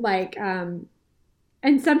to like,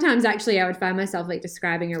 and sometimes actually I would find myself like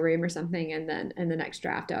describing a room or something. And then in the next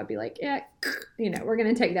draft, I would be like, yeah, we're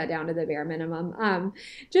going to take that down to the bare minimum.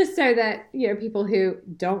 Just so that, people who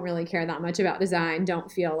don't really care that much about design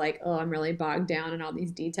don't feel like, oh, I'm really bogged down in all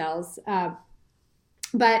these details.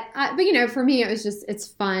 But for me, it was just, it's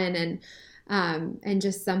fun and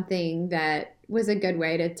just something that was a good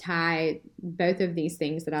way to tie both of these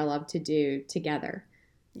things that I love to do together.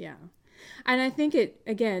 Yeah. And I think it,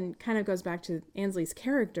 again, kind of goes back to Ansley's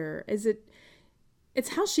character. It's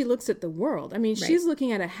how she looks at the world. I mean, right. She's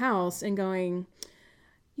looking at a house and going,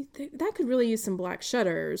 that could really use some black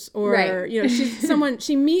shutters. Or, right.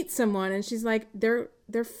 She meets someone and she's like, their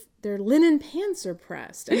linen pants are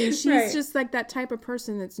pressed. I mean, she's right. just like that type of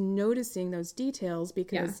person that's noticing those details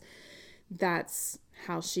because that's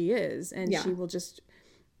how she is. And she will just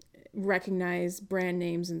recognize brand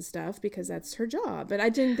names and stuff because that's her job. But I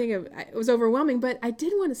didn't think it was overwhelming. But I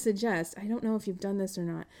did want to suggest, I don't know if you've done this or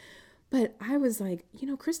not, but I was like,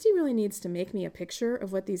 Christy really needs to make me a picture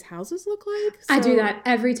of what these houses look like. So, I do that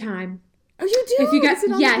every time. Oh, you do? If you got, Is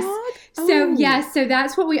it on yes. the blog? So oh. yes, so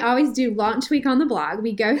that's what we always do. Launch week on the blog,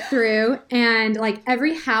 we go through and like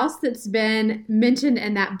every house that's been mentioned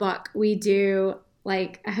in that book, we do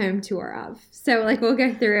like a home tour of. So like we'll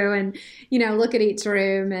go through and look at each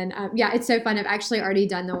room and it's so fun. I've actually already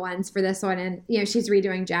done the ones for this one, and she's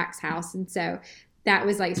redoing Jack's house, and so that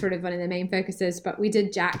was like sort of one of the main focuses. But we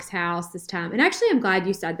did Jack's house this time, and actually I'm glad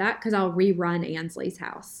you said that because I'll rerun Ansley's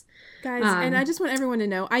house. Guys, and I just want everyone to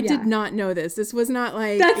know, I did not know this. This was not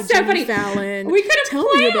like that's so funny. Fallon. We could have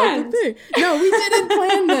tell me about the thing. No, we didn't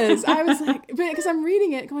plan this. I was like, because I'm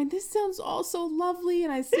reading it, going, this sounds all so lovely,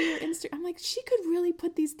 and I see her Instagram. I'm like, she could really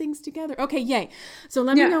put these things together. Okay, yay! So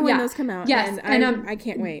let me know when those come out. Yes, and I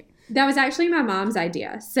can't wait. That was actually my mom's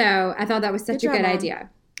idea, so I thought that was such a good idea.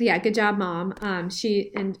 Yeah, good job, Mom. She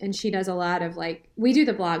does a lot of like, we do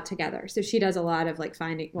the blog together. So she does a lot of like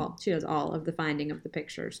she does all of the finding of the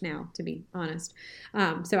pictures now, to be honest.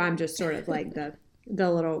 So I'm just sort of like the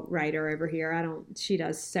little writer over here. She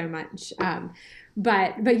does so much.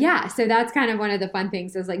 But yeah, so that's kind of one of the fun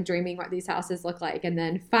things is like dreaming what these houses look like and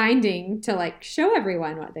then finding to like show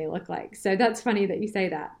everyone what they look like. So that's funny that you say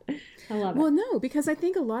that. I love it. Well, no, because I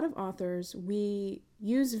think a lot of authors, we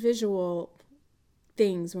use visual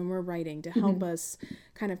things when we're writing to help us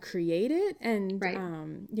kind of create it, and right.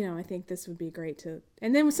 I think this would be great to,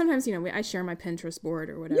 and then sometimes I share my Pinterest board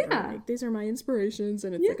or whatever, like these are my inspirations,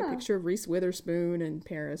 and it's like a picture of Reese Witherspoon in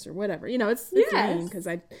Paris or whatever, it's lame because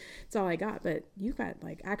it's all I got, but you got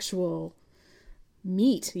like actual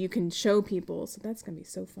meat you can show people, so that's gonna be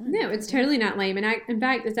so fun. No, it's totally not lame, and in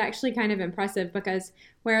fact it's actually kind of impressive because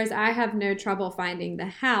whereas I have no trouble finding the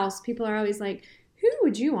house, people are always like, who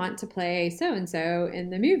would you want to play so-and-so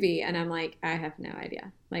in the movie? And I'm like, I have no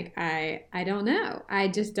idea. Like, I don't know. I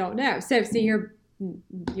just don't know. So see, you're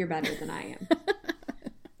better than I am.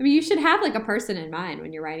 I mean, you should have like a person in mind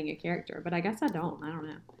when you're writing a character, but I guess I don't. I don't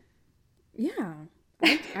know. Yeah.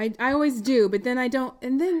 I always do, but then I don't.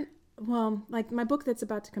 And then, well, like my book that's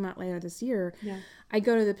about to come out later this year, I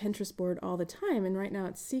go to the Pinterest board all the time, and right now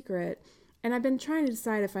it's secret. And I've been trying to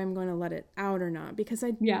decide if I'm going to let it out or not because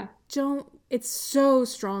I don't, it's so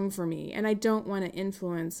strong for me and I don't want to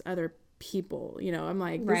influence other people. I'm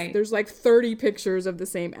like, there's like 30 pictures of the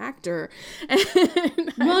same actor.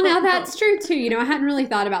 Well, now that's true too. I hadn't really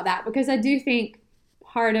thought about that because I do think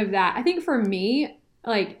part of that, I think for me,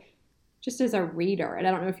 like just as a reader, and I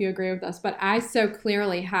don't know if you agree with this, but I so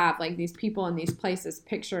clearly have like these people in these places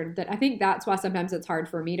pictured that I think that's why sometimes it's hard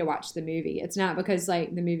for me to watch the movie. It's not because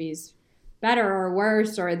like the movie's better or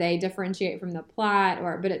worse or they differentiate from the plot,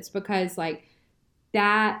 but it's because like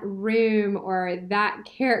that room or that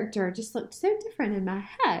character just looked so different in my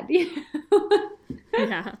head,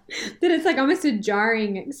 that it's like almost a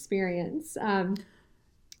jarring experience. And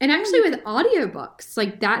actually with audiobooks,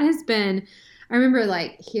 like that has been, I remember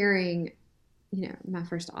like hearing my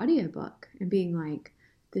first audiobook and being like,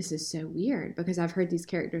 this is so weird because I've heard these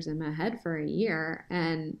characters in my head for a year,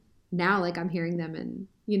 and now like I'm hearing them in,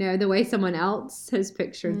 you know, the way someone else has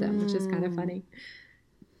pictured them, which is kind of funny.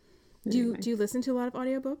 Do you listen to a lot of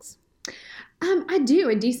audiobooks? I do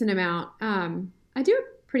a decent amount. I do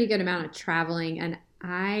a pretty good amount of traveling, and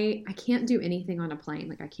I can't do anything on a plane.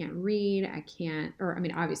 Like I can't read,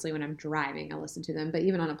 obviously when I'm driving, I listen to them, but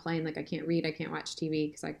even on a plane, like I can't read, I can't watch TV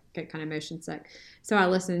because I get kind of motion sick. So I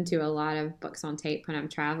listen to a lot of books on tape when I'm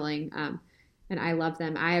traveling, and I love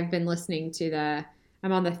them. I have been listening to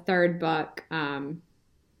I'm on the third book,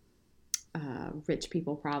 Rich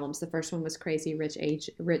People Problems. The first one was Crazy Rich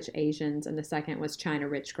Asians, and the second was China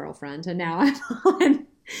Rich Girlfriend. And now I'm on.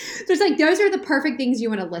 There's like those are the perfect things you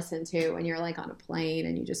want to listen to when you're like on a plane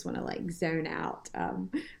and you just want to like zone out.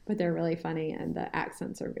 But they're really funny and the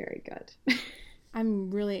accents are very good. I'm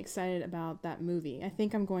really excited about that movie. I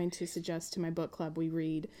think I'm going to suggest to my book club we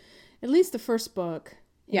read at least the first book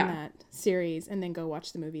in that series and then go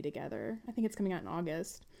watch the movie together. I think it's coming out in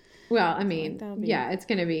August. Well, I mean, it's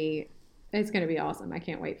going to be awesome. I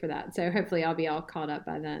can't wait for that. So hopefully I'll be all caught up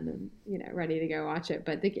by then and, you know, ready to go watch it.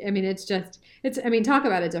 But talk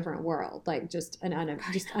about a different world, like just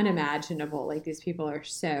unimaginable. Like these people are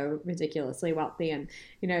so ridiculously wealthy and,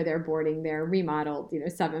 you know, they're boarding their remodeled, you know,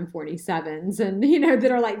 747s and, you know,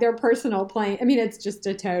 that are like their personal plane. I mean, it's just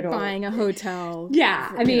a total buying a hotel.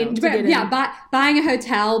 Yeah. Buying a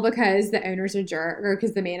hotel because the owner's a jerk or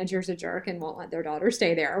because the manager's a jerk and won't let their daughter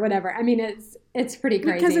stay there or whatever. I mean, it's pretty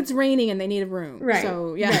crazy. Because it's raining and they need a room. Right.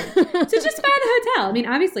 So, yeah. Right. So just buy the hotel. I mean,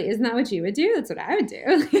 obviously, isn't that what you would do? That's what I would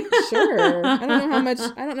do. Sure. I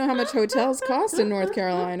don't know how much hotels cost in North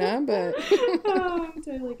Carolina, but oh, I'm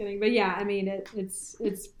totally kidding. But yeah, I mean, it's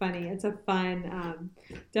funny. It's a fun,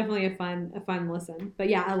 definitely a fun listen. But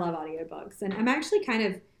yeah, I love audiobooks, and I'm actually kind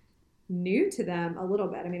of new to them a little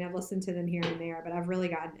bit. I mean, I've listened to them here and there, but I've really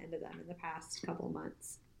gotten into them in the past couple of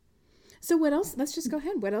months. So what else? Let's just go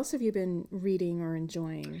ahead. What else have you been reading or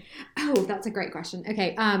enjoying? Oh, that's a great question.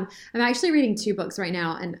 Okay. I'm actually reading 2 books right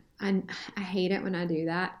now, and I hate it when I do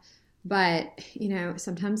that. But, you know,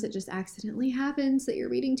 sometimes it just accidentally happens that you're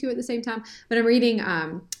reading 2 at the same time. But I'm reading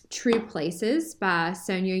True Places by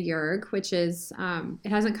Sonia Yerg, which is, it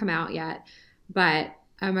hasn't come out yet, but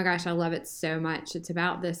oh my gosh, I love it so much. It's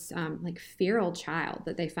about this like feral child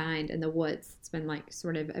that they find in the woods. It's been like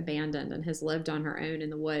sort of abandoned and has lived on her own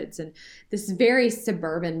in the woods. And this very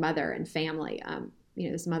suburban mother and family, you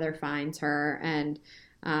know, this mother finds her and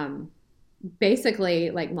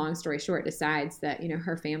basically, like long story short, decides that, you know,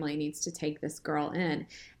 her family needs to take this girl in.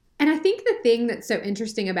 And I think the thing that's so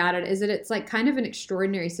interesting about it is that it's like kind of an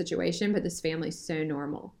extraordinary situation, but this family's so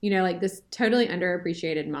normal. You know, like this totally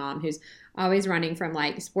underappreciated mom who's always running from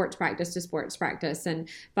like sports practice to sports practice and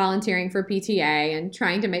volunteering for PTA and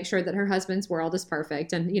trying to make sure that her husband's world is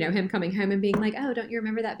perfect. And, you know, him coming home and being like, oh, don't you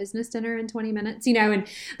remember that business dinner in 20 minutes? You know, and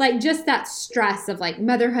like just that stress of like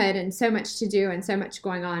motherhood and so much to do and so much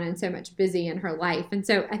going on and so much busy in her life. And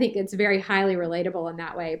so I think it's very highly relatable in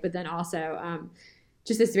that way, but then also,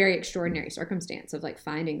 just this very extraordinary circumstance of like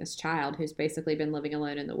finding this child who's basically been living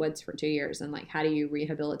alone in the woods for 2 years and like how do you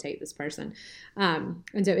rehabilitate this person?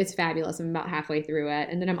 And so it's fabulous. I'm about halfway through it.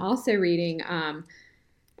 And then I'm also reading, let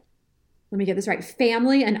me get this right,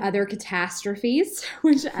 Family and Other Catastrophes,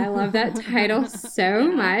 which I love that title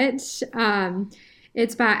so much.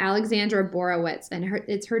 It's by Alexandra Borowitz and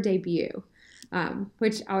it's her debut,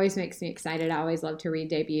 which always makes me excited. I always love to read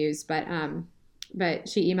debuts, but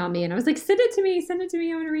she emailed me and I was like, send it to me. I want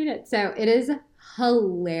to read it. So it is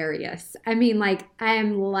hilarious. I mean, like I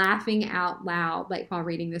am laughing out loud, like while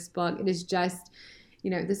reading this book. It is just,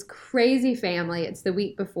 you know, this crazy family. It's the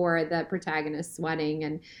week before the protagonist's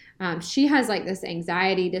wedding. And she has like this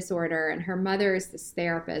anxiety disorder and her mother is this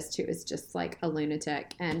therapist who is just like a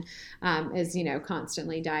lunatic and is, you know,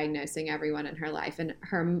 constantly diagnosing everyone in her life. And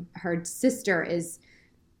her sister is,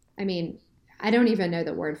 I mean, I don't even know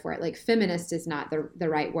the word for it. Like feminist is not the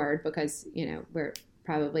right word because, you know, we're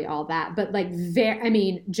probably all that. But like,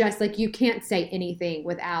 just like you can't say anything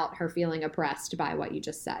without her feeling oppressed by what you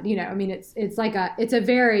just said. You know, I mean, it's a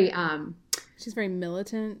very... She's very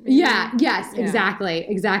militant. Maybe? Yeah. Yes, yeah.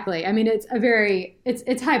 Exactly. I mean,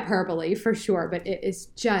 it's hyperbole for sure, but it is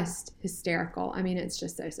just hysterical. I mean, it's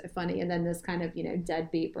just so funny. And then this kind of, you know,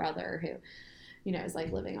 deadbeat brother who, you know, is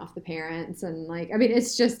like living off the parents and like, I mean,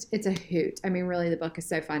 it's a hoot. I mean, really the book is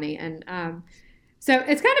so funny. And, so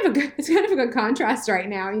it's kind of a good contrast right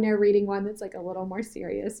now, you know, reading one that's like a little more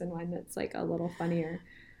serious and one that's like a little funnier.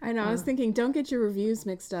 I know. I was thinking, don't get your reviews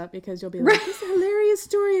mixed up because you'll be like, this is a hilarious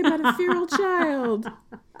story about a feral child.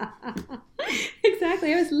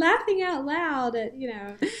 Exactly. I was laughing out loud at, you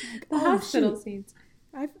know, the hospital scenes.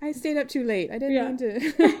 I stayed up too late. I didn't Yeah. mean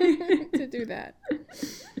to do that.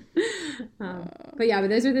 But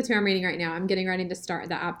those are the two I'm reading right now. I'm getting ready to start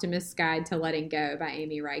The Optimist's Guide to Letting Go by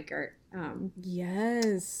Amy Reichert.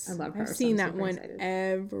 Yes. I love her. I've so seen I'm that super one excited.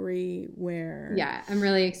 everywhere. Yeah, I'm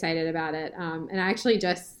really excited about it. And I actually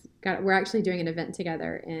we're actually doing an event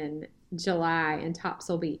together in July in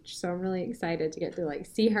Topsail Beach. So I'm really excited to get to like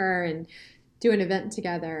see her and do an event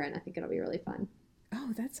together. And I think it'll be really fun.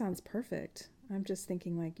 Oh, that sounds perfect. I'm just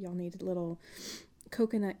thinking like y'all need little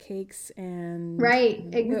coconut cakes and Right,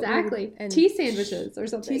 exactly. and tea sandwiches or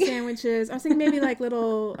something. Tea sandwiches. I was thinking maybe like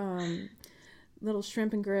little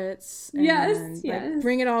shrimp and grits. And Yes. like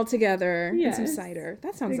bring it all together and some Yes. cider.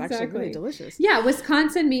 That sounds actually really delicious. Yeah,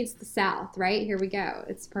 Wisconsin meets the South, right? Here we go.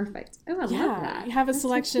 It's perfect. Oh, I love that. You have a That's so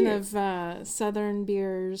selection cute. of Southern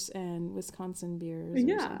beers and Wisconsin beers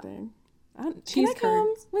or something. Can Cheese I come?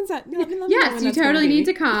 curds. When's that? Let me know Yes, when you that's gonna totally be. need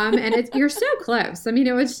to come, and you're so close. I mean,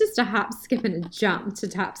 it was just a hop, skip, and a jump to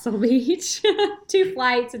Topsail Beach. 2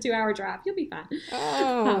 flights, a 2-hour drive. You'll be fine.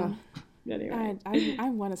 Oh, Anyway. I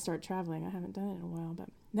want to start traveling. I haven't done it in a while, but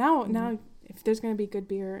now if there's going to be good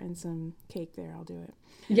beer and some cake there, I'll do it.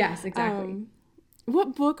 Yes, exactly.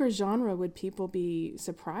 What book or genre would people be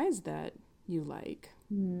surprised that you like?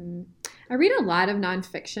 I read a lot of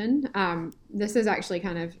nonfiction. This is actually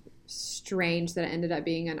kind of strange that I ended up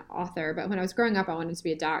being an author, but when I was growing up, I wanted to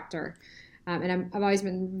be a doctor. And I've always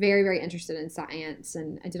been very, very interested in science,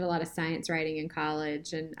 and I did a lot of science writing in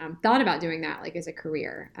college, and thought about doing that like as a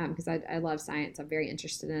career because I love science. I'm very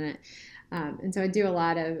interested in it, and so I read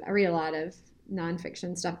a lot of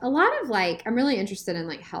nonfiction stuff. A lot of I'm really interested in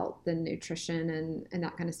like health and nutrition and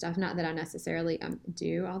that kind of stuff. Not that I necessarily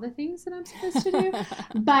do all the things that I'm supposed to do,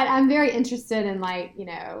 but I'm very interested in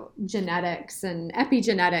genetics and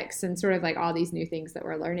epigenetics and sort of like all these new things that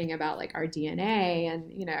we're learning about like our DNA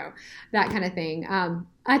and that kind of thing.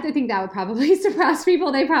 I think that would probably surprise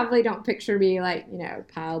people. They probably don't picture me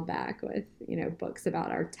piled back with books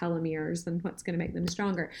about our telomeres and what's going to make them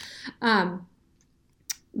stronger.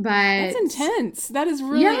 But that's intense. That is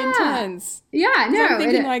really intense. Yeah, no. I'm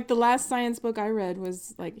thinking like the last science book I read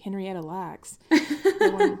was like Henrietta Lacks,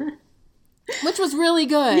 which was really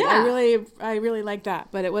good. Yeah. I really liked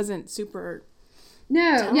that, but it wasn't super.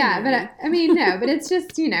 No, yeah, but but it's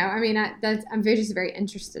just I'm just very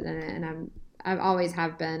interested in it, and I've always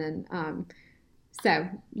have been, and so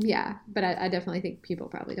yeah, but I definitely think people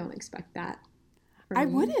probably don't expect that. I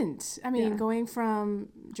wouldn't. I mean, going from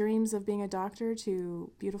dreams of being a doctor to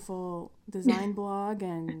beautiful design blog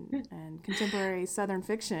and contemporary Southern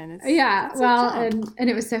fiction. And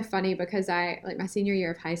it was so funny because my senior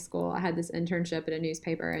year of high school, I had this internship at a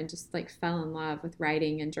newspaper and just fell in love with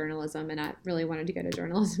writing and journalism, and I really wanted to go to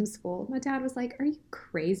journalism school. My dad was like, "Are you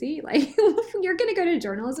crazy? Like, you're going to go to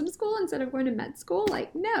journalism school instead of going to med school?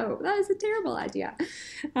 Like, no, that is a terrible idea."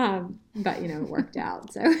 But it worked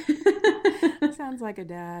out. So sounds like a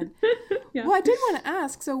dad. Yeah. Well, I did want to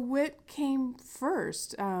ask, so what came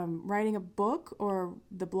first, writing a book or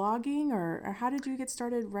the blogging, or how did you get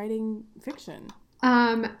started writing fiction?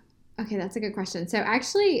 Okay, that's a good question. So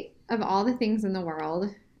actually, of all the things in the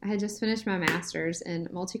world, I had just finished my master's in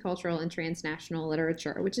multicultural and transnational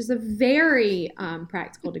literature, which is a very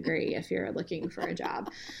practical degree if you're looking for a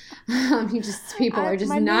job. People are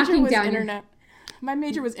just knocking down My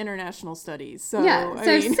major was international studies, so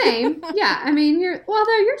same. Yeah, I mean,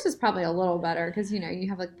 though yours is probably a little better because you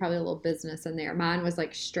have probably a little business in there. Mine was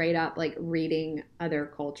straight up reading other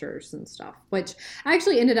cultures and stuff, which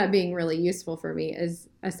actually ended up being really useful for me as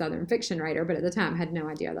a Southern fiction writer. But at the time, I had no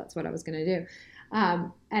idea that's what I was going to do.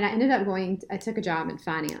 And I ended up I took a job in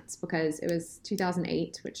finance because it was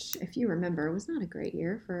 2008, which, if you remember, was not a great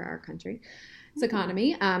year for our country's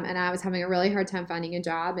economy. And I was having a really hard time finding a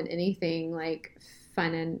job in anything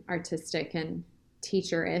fun and artistic and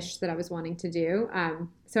teacher-ish that I was wanting to do.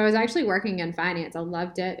 So I was actually working in finance. I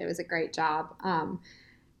loved it. It was a great job.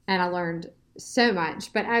 And I learned so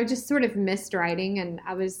much, but I just sort of missed writing, and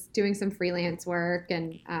I was doing some freelance work,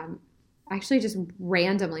 and actually just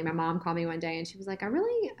randomly my mom called me one day and she was like, I feel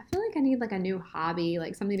like I need a new hobby,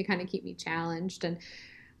 something to kind of keep me challenged. And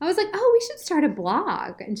I was like, oh, we should start a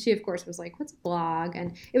blog. And she of course was like, what's a blog?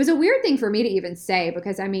 And it was a weird thing for me to even say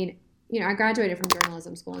because I graduated from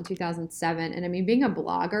journalism school in 2007, and being a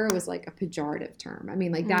blogger was a pejorative term.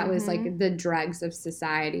 That was the dregs of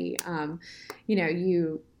society.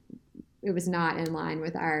 It was not in line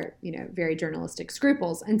with our very journalistic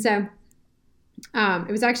scruples. And so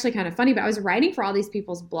it was actually kind of funny, but I was writing for all these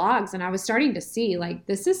people's blogs, and I was starting to see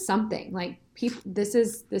this is something, this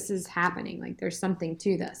is happening. There's something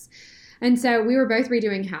to this. And so we were both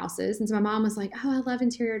redoing houses. And so my mom was like, oh, I love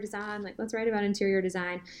interior design. Like, let's write about interior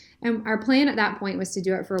design. And our plan at that point was to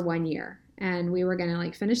do it for 1 year. And we were going to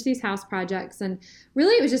like finish these house projects. And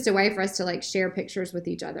really it was just a way for us to like share pictures with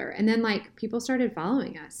each other. And then like people started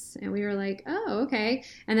following us and we were like, oh, okay.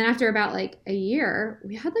 And then after about like a year,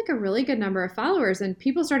 we had like a really good number of followers and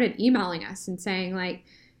people started emailing us and saying like,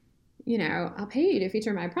 you know, I'll pay you to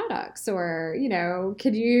feature my products, or, you know,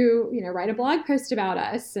 could you, you know, write a blog post about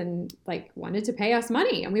us, and like wanted to pay us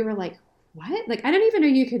money. And we were like, what? Like, I didn't even know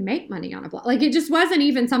you could make money on a blog. Like, it just wasn't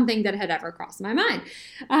even something that had ever crossed my mind.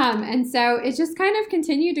 And so it just kind of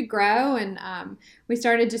continued to grow. And we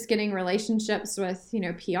started just getting relationships with, you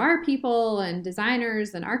know, PR people and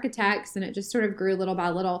designers and architects. And it just sort of grew little by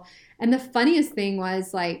little. And the funniest thing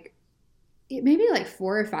was like, maybe like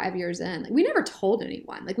 4 or 5 years in, like we never told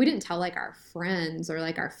anyone. Like we didn't tell like our friends or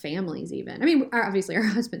like our families even. I mean, obviously our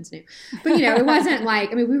husbands knew, but you know, it wasn't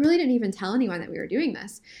like, I mean, we really didn't even tell anyone that we were doing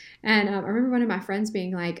this. And I remember one of my friends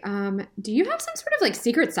being like, do you have some sort of like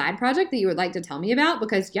secret side project that you would like to tell me about?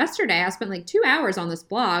 Because yesterday I spent like 2 hours on this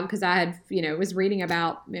blog because I had, you know, was reading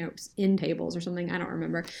about, you know, end tables or something. I don't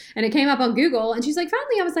remember. And it came up on Google and she's like,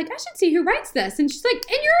 finally, I was like, I should see who writes this. And she's like,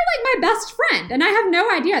 and you're like my best friend. And I have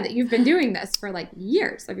no idea that you've been doing this for like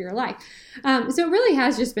years of your life. So it really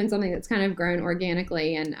has just been something that's kind of grown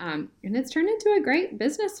organically, and it's turned into a great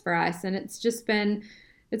business for us. And it's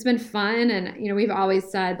been fun. And, you know, we've always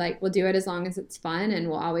said like, we'll do it as long as it's fun, and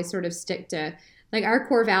we'll always sort of stick to like our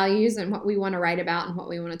core values and what we want to write about and what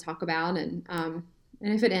we want to talk about. And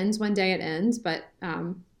if it ends one day, it ends. But,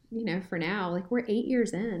 you know, for now, like we're 8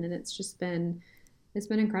 years in, and it's been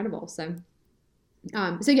incredible. So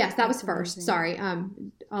yes, that was first. Amazing. Sorry.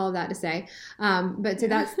 All of that to say. But so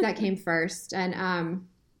that came first. And,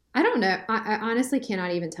 I don't know. I honestly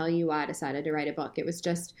cannot even tell you why I decided to write a book. It was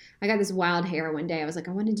just, I got this wild hair one day. I was like,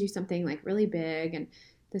 I want to do something like really big. And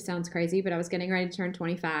this sounds crazy, but I was getting ready to turn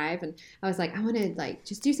 25. And I was like, I want to like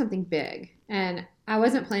just do something big. And I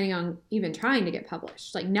wasn't planning on even trying to get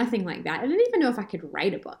published, like nothing like that. I didn't even know if I could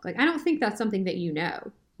write a book. Like, I don't think that's something that you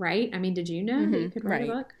know. Right? I mean, did you know that you could write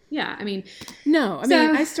a book? Yeah. I mean, no. I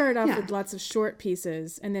mean, I started off with lots of short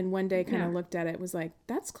pieces, and then one day kind of looked at it, was like,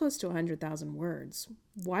 that's close to 100,000 words.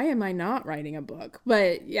 Why am I not writing a book?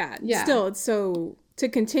 But still, it's so, to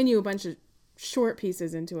continue a bunch of short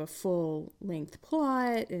pieces into a full length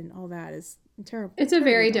plot and all that is terrible. It's a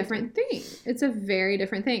very different thing. It's a very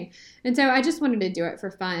different thing. And so I just wanted to do it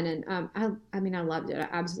for fun. And I mean, I loved it. I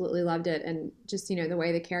absolutely loved it. And just, you know, the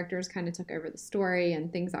way the characters kind of took over the story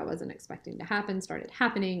and things I wasn't expecting to happen started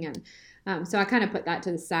happening. And so I kind of put that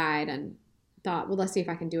to the side and thought, well, let's see if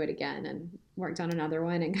I can do it again, and worked on another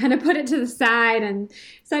one and kind of put it to the side and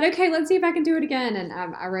said, okay, let's see if I can do it again. And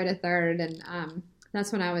I wrote a third. And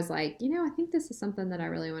that's when I was like, you know, I think this is something that I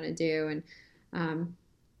really want to do. And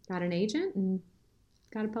got an agent and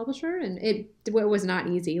got a publisher, and it was not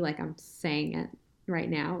easy. Like I'm saying it right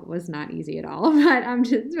now, it was not easy at all.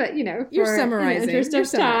 But you know, you're summarizing. In the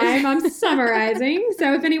interest of time, I'm summarizing.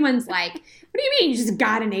 So if anyone's like, "What do you mean you just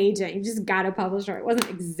got an agent? You just got a publisher?" It wasn't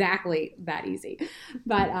exactly that easy.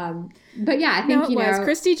 But yeah, I think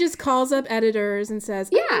Christy just calls up editors and says,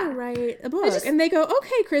 "I want to write a book," and they go,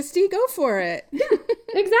 "Okay, Christy, go for it." Yeah,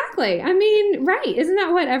 exactly. I mean, right? Isn't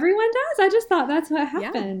that what everyone does? I just thought that's what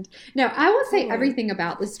happened. Yeah. No, I will say everything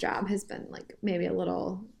about this job has been like maybe a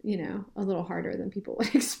little harder than people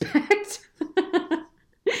would expect.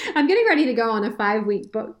 I'm getting ready to go on a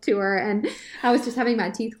 5-week book tour, and I was just having my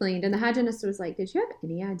teeth cleaned, and the hygienist was like, did you have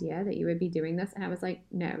any idea that you would be doing this? And I was like,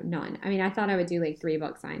 no, none. I mean, I thought I would do like 3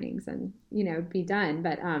 book signings and, you know, be done.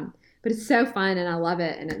 But it's so fun, and I love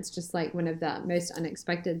it. And it's just like one of the most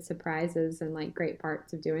unexpected surprises and like great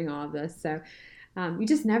parts of doing all of this. So you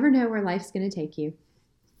just never know where life's going to take you.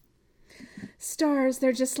 Stars,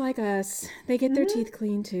 they're just like us. They get their teeth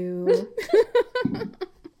cleaned too.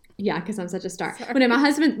 Yeah, because I'm such a star. But no, my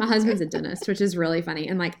husband's a dentist, which is really funny.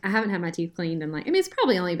 And like, I haven't had my teeth cleaned in like, I mean, it's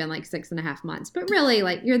probably only been like 6.5 months. But really,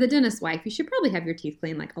 like, you're the dentist's wife. You should probably have your teeth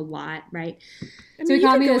cleaned like a lot, right? I mean, so he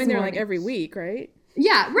called me this morning. You go in there like every week, right?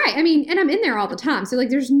 Yeah, right. I mean, and I'm in there all the time. So, like,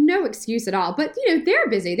 there's no excuse at all. But, you know, they're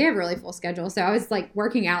busy. They have a really full schedule. So I was, like,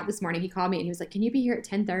 working out this morning. He called me and he was like, can you be here at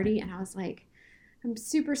 10:30? And I was like, I'm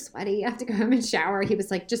super sweaty. I have to go home and shower. He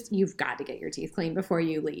was like, you've got to get your teeth cleaned before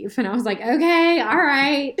you leave. And I was like, okay, all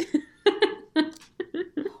right. Oh,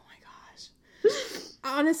 my gosh.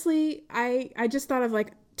 Honestly, I just thought of,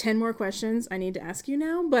 like, 10 more questions I need to ask you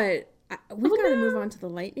now. But we've got to move on to the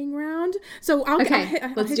lightning round. So I'll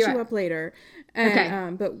hit you up later.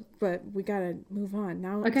 And, okay. But we got to move on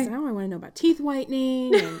now. Okay. Now I want to know about teeth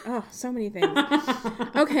whitening and so many things.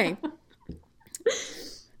 Okay.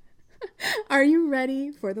 Are you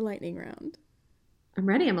ready for the lightning round? I'm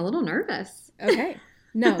ready. I'm a little nervous. Okay.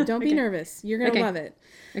 No, don't be Okay. nervous. You're going to love it.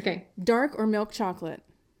 Okay. Dark or milk chocolate?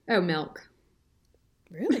 Oh, milk.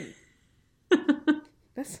 Really?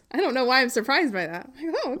 I don't know why I'm surprised by that.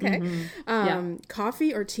 Like, oh, okay. Yeah.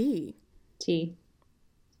 Coffee or tea? Tea.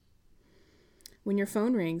 When your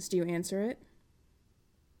phone rings, do you answer it?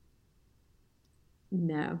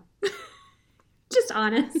 No. Just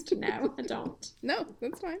honest. No, I don't. No,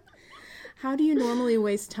 that's fine. How do you normally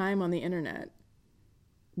waste time on the internet?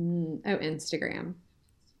 Oh, Instagram.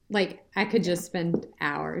 Like, I could just spend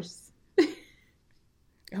hours.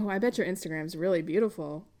 Oh, I bet your Instagram's really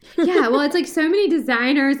beautiful. Yeah, well, it's like so many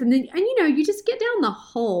designers, and you just get down the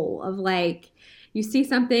hole of like, you see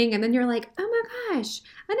something, and then you're like, oh my gosh,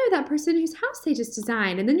 I know that person whose house they just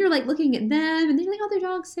designed, and then you're like looking at them, and then you're like, oh, their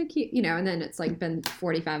dog's so cute, and then it's like been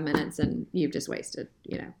 45 minutes, and you've just wasted,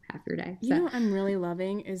 half your day. So. You know what I'm really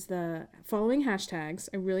loving is the following hashtags.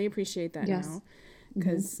 I really appreciate that now,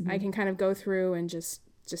 because I can kind of go through and just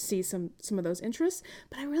see some of those interests,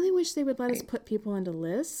 but I really wish they would let us put people into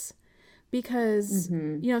lists, because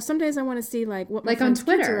some days I want to see like what my friends' on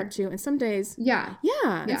Twitter kids are up to, and some days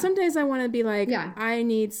and some days I want to be like, I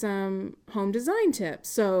need some home design tips,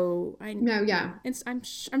 so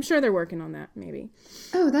I'm sure they're working on that, maybe.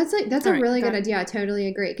 Oh, that's a really good idea. I totally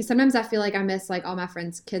agree, because sometimes I feel like I miss like all my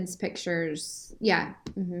friends' kids' pictures. I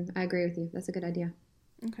agree with you. That's a good idea.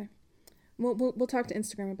 Okay, we'll talk to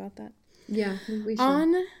Instagram about that. Yeah, we should.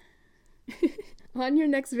 On your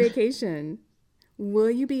next vacation,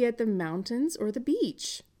 will you be at the mountains or the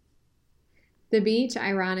beach? The beach,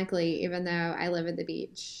 ironically, even though I live at the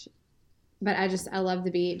beach. But I love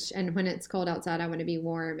the beach, and when it's cold outside, I want to be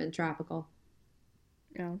warm and tropical.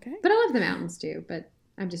 Okay. But I love the mountains too, but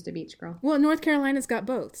I'm just a beach girl. Well, North Carolina's got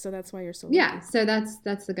both, so that's why you're so lucky. Yeah, so that's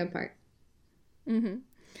the good part. Mm-hmm.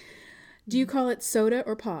 Do you call it soda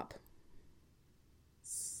or pop?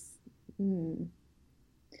 Do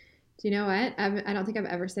you know what? I don't think I've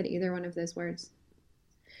ever said either one of those words.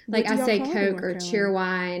 Like, I say Coke or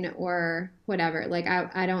Cheerwine or whatever. Like,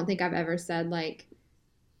 I don't think I've ever said, like,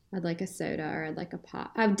 I'd like a soda or I'd like a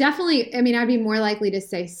pop. I'd be more likely to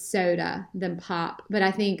say soda than pop. But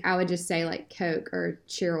I think I would just say, like, Coke or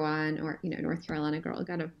Cheerwine or, North Carolina girl.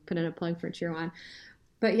 Got to put in a plug for Cheerwine.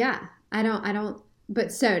 But, yeah, I don't.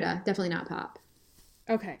 But soda, definitely not pop.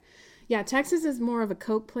 Okay. Yeah, Texas is more of a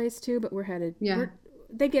Coke place too, but we're headed. Yeah.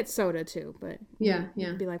 They get soda too, but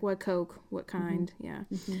we'd be like, what Coke? What kind? Mm-hmm. Yeah.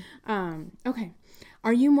 Mm-hmm. Okay.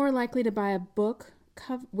 Are you more likely to buy a book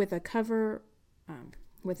with a cover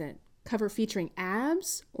featuring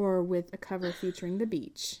abs, or with a cover featuring the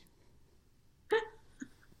beach?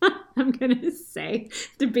 I'm going to say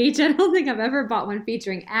the beach. I don't think I've ever bought one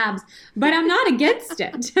featuring abs, but I'm not against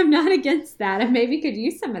it. I'm not against that. I maybe could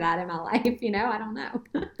use some of that in my life. I don't know.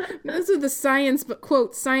 Those are the science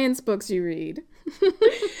books you read.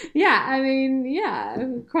 Yeah,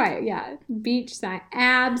 quite. Yeah. Beach science,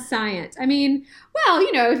 abs science. Well,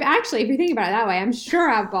 if you think about it that way, I'm sure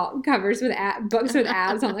I've bought covers with books with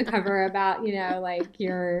abs on the cover about, like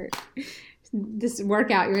this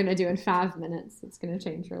workout you're going to do in 5 minutes. It's going to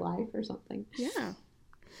change your life or something. Yeah.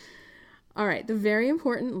 All right. The very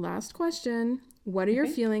important last question. What are your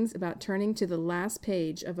feelings about turning to the last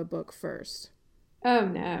page of a book first? Oh,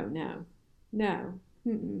 no.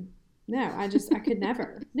 Mm-mm. No, I could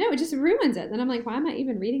never. No, it just ruins it. Then I'm like, why am I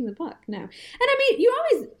even reading the book? No. And you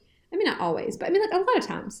always, not always, but like a lot of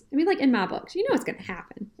times, like in my books, what's going to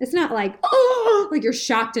happen. It's not like, oh, like you're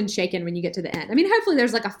shocked and shaken when you get to the end. Hopefully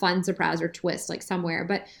there's like a fun surprise or twist like somewhere,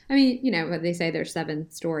 but what they say, there's 7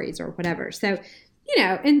 stories or whatever. So,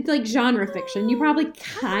 in like genre fiction, you probably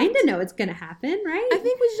kind of know it's going to happen, right? I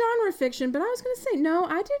think with genre fiction, but I was going to say, no,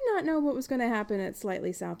 I did not know what was going to happen at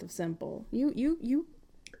Slightly South of Simple. You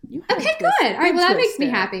okay, good. All right, well, that makes me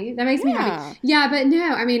happy. That makes me happy. Yeah, but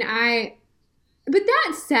no, but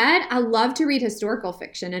that said, I love to read historical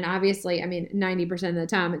fiction. And obviously, 90% of the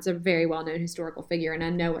time, it's a very well-known historical figure. And I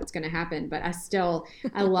know what's going to happen. But I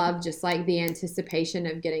love just like the anticipation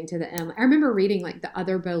of getting to the end. I remember reading like The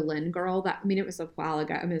Other Boleyn Girl. It was a while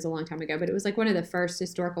ago. It was a long time ago. But it was like one of the first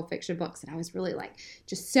historical fiction books that I was really like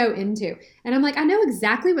just so into. And I'm like, I know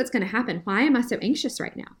exactly what's going to happen. Why am I so anxious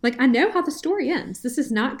right now? Like, I know how the story ends. This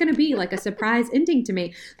is not going to be like a surprise ending to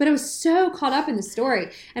me. But I was so caught up in the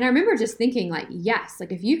story. And I remember just thinking like, yes,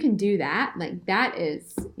 like if you can do that, like that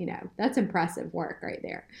is, that's impressive work right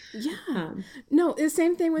there. Yeah. No, the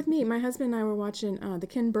same thing with me. My husband and I were watching the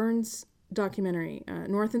Ken Burns documentary,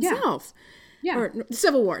 North and South. Yeah. Or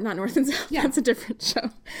Civil War, not North and South. Yeah. That's a different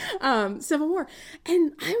show. Civil War.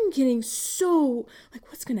 And I'm getting so, like,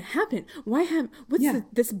 what's going to happen? What's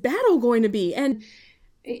this battle going to be? And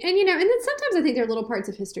you know, and then sometimes I think there are little parts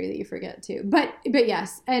of history that you forget too. But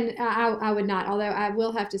yes, and I would not, although I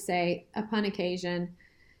will have to say, upon occasion,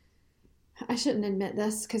 I shouldn't admit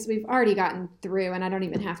this because we've already gotten through, and I don't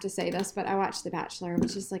even have to say this, but I watched The Bachelor,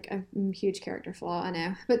 which is like a huge character flaw, I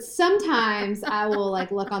know. But sometimes I will like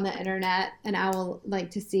look on the internet and I will like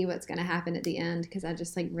to see what's going to happen at the end because I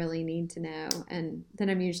just like really need to know. And then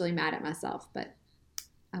I'm usually mad at myself, but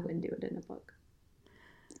I wouldn't do it in a book.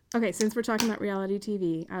 Okay, since we're talking about reality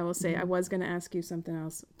TV, I will say I was going to ask you something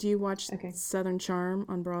else. Do you watch Southern Charm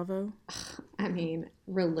on Bravo? I mean,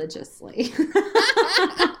 religiously.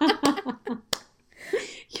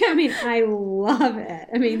 Yeah, I mean, I love it.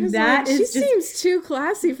 I mean, she seems too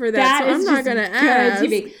classy for that, so I'm not going to ask.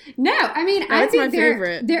 TV. No, I mean, I think my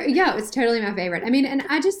favorite. Yeah, it's totally my favorite. I mean, and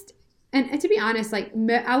to be honest, like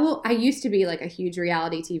I used to be like a huge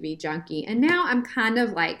reality TV junkie, and now I'm kind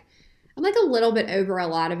of like, I'm like a little bit over a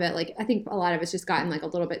lot of it. Like, I think a lot of it's just gotten like a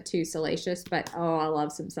little bit too salacious, but I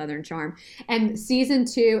love some Southern Charm. And season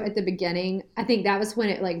 2 at the beginning, I think that was when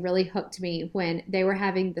it like really hooked me, when they were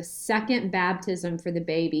having the second baptism for the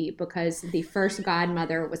baby because the first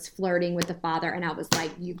godmother was flirting with the father. And I was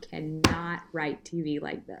like, you cannot write TV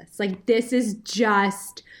like this. Like, this is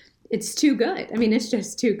just, it's too good. I mean, it's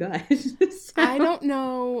just too good. So. I don't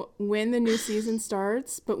know when the new season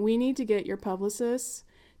starts, but we need to get your publicist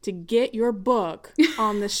to get your book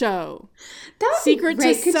on the show. Secret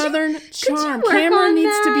to Southern Charm. Cameron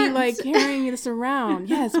needs to be like carrying this around.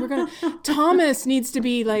 Yes, Thomas needs to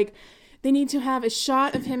be like, they need to have a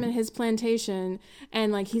shot of him in his plantation,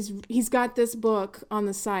 and like he's got this book on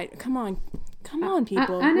the site. Come on,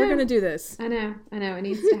 people. We're gonna do this. I know. It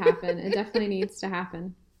needs to happen. It definitely needs to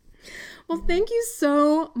happen. Well, thank you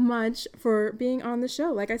so much for being on the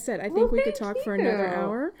show. Like I said, I think we could talk for another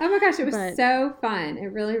hour. Oh my gosh, it was so fun.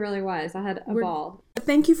 It really, really was. I had a ball.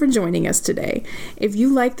 Thank you for joining us today. If you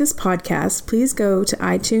like this podcast, please go to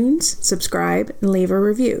iTunes, subscribe, and leave a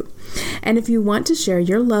review. And if you want to share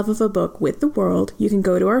your love of a book with the world, you can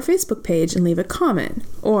go to our Facebook page and leave a comment.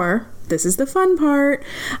 Or, this is the fun part,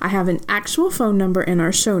 I have an actual phone number in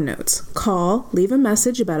our show notes. Call, leave a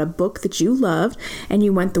message about a book that you loved and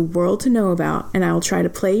you want the world to know about, and I will try to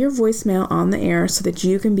play your voicemail on the air so that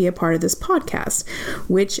you can be a part of this podcast,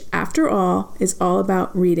 which, after all, is all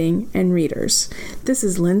about reading and readers. This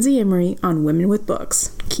is Lindsay Emery on Women with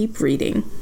Books. Keep reading.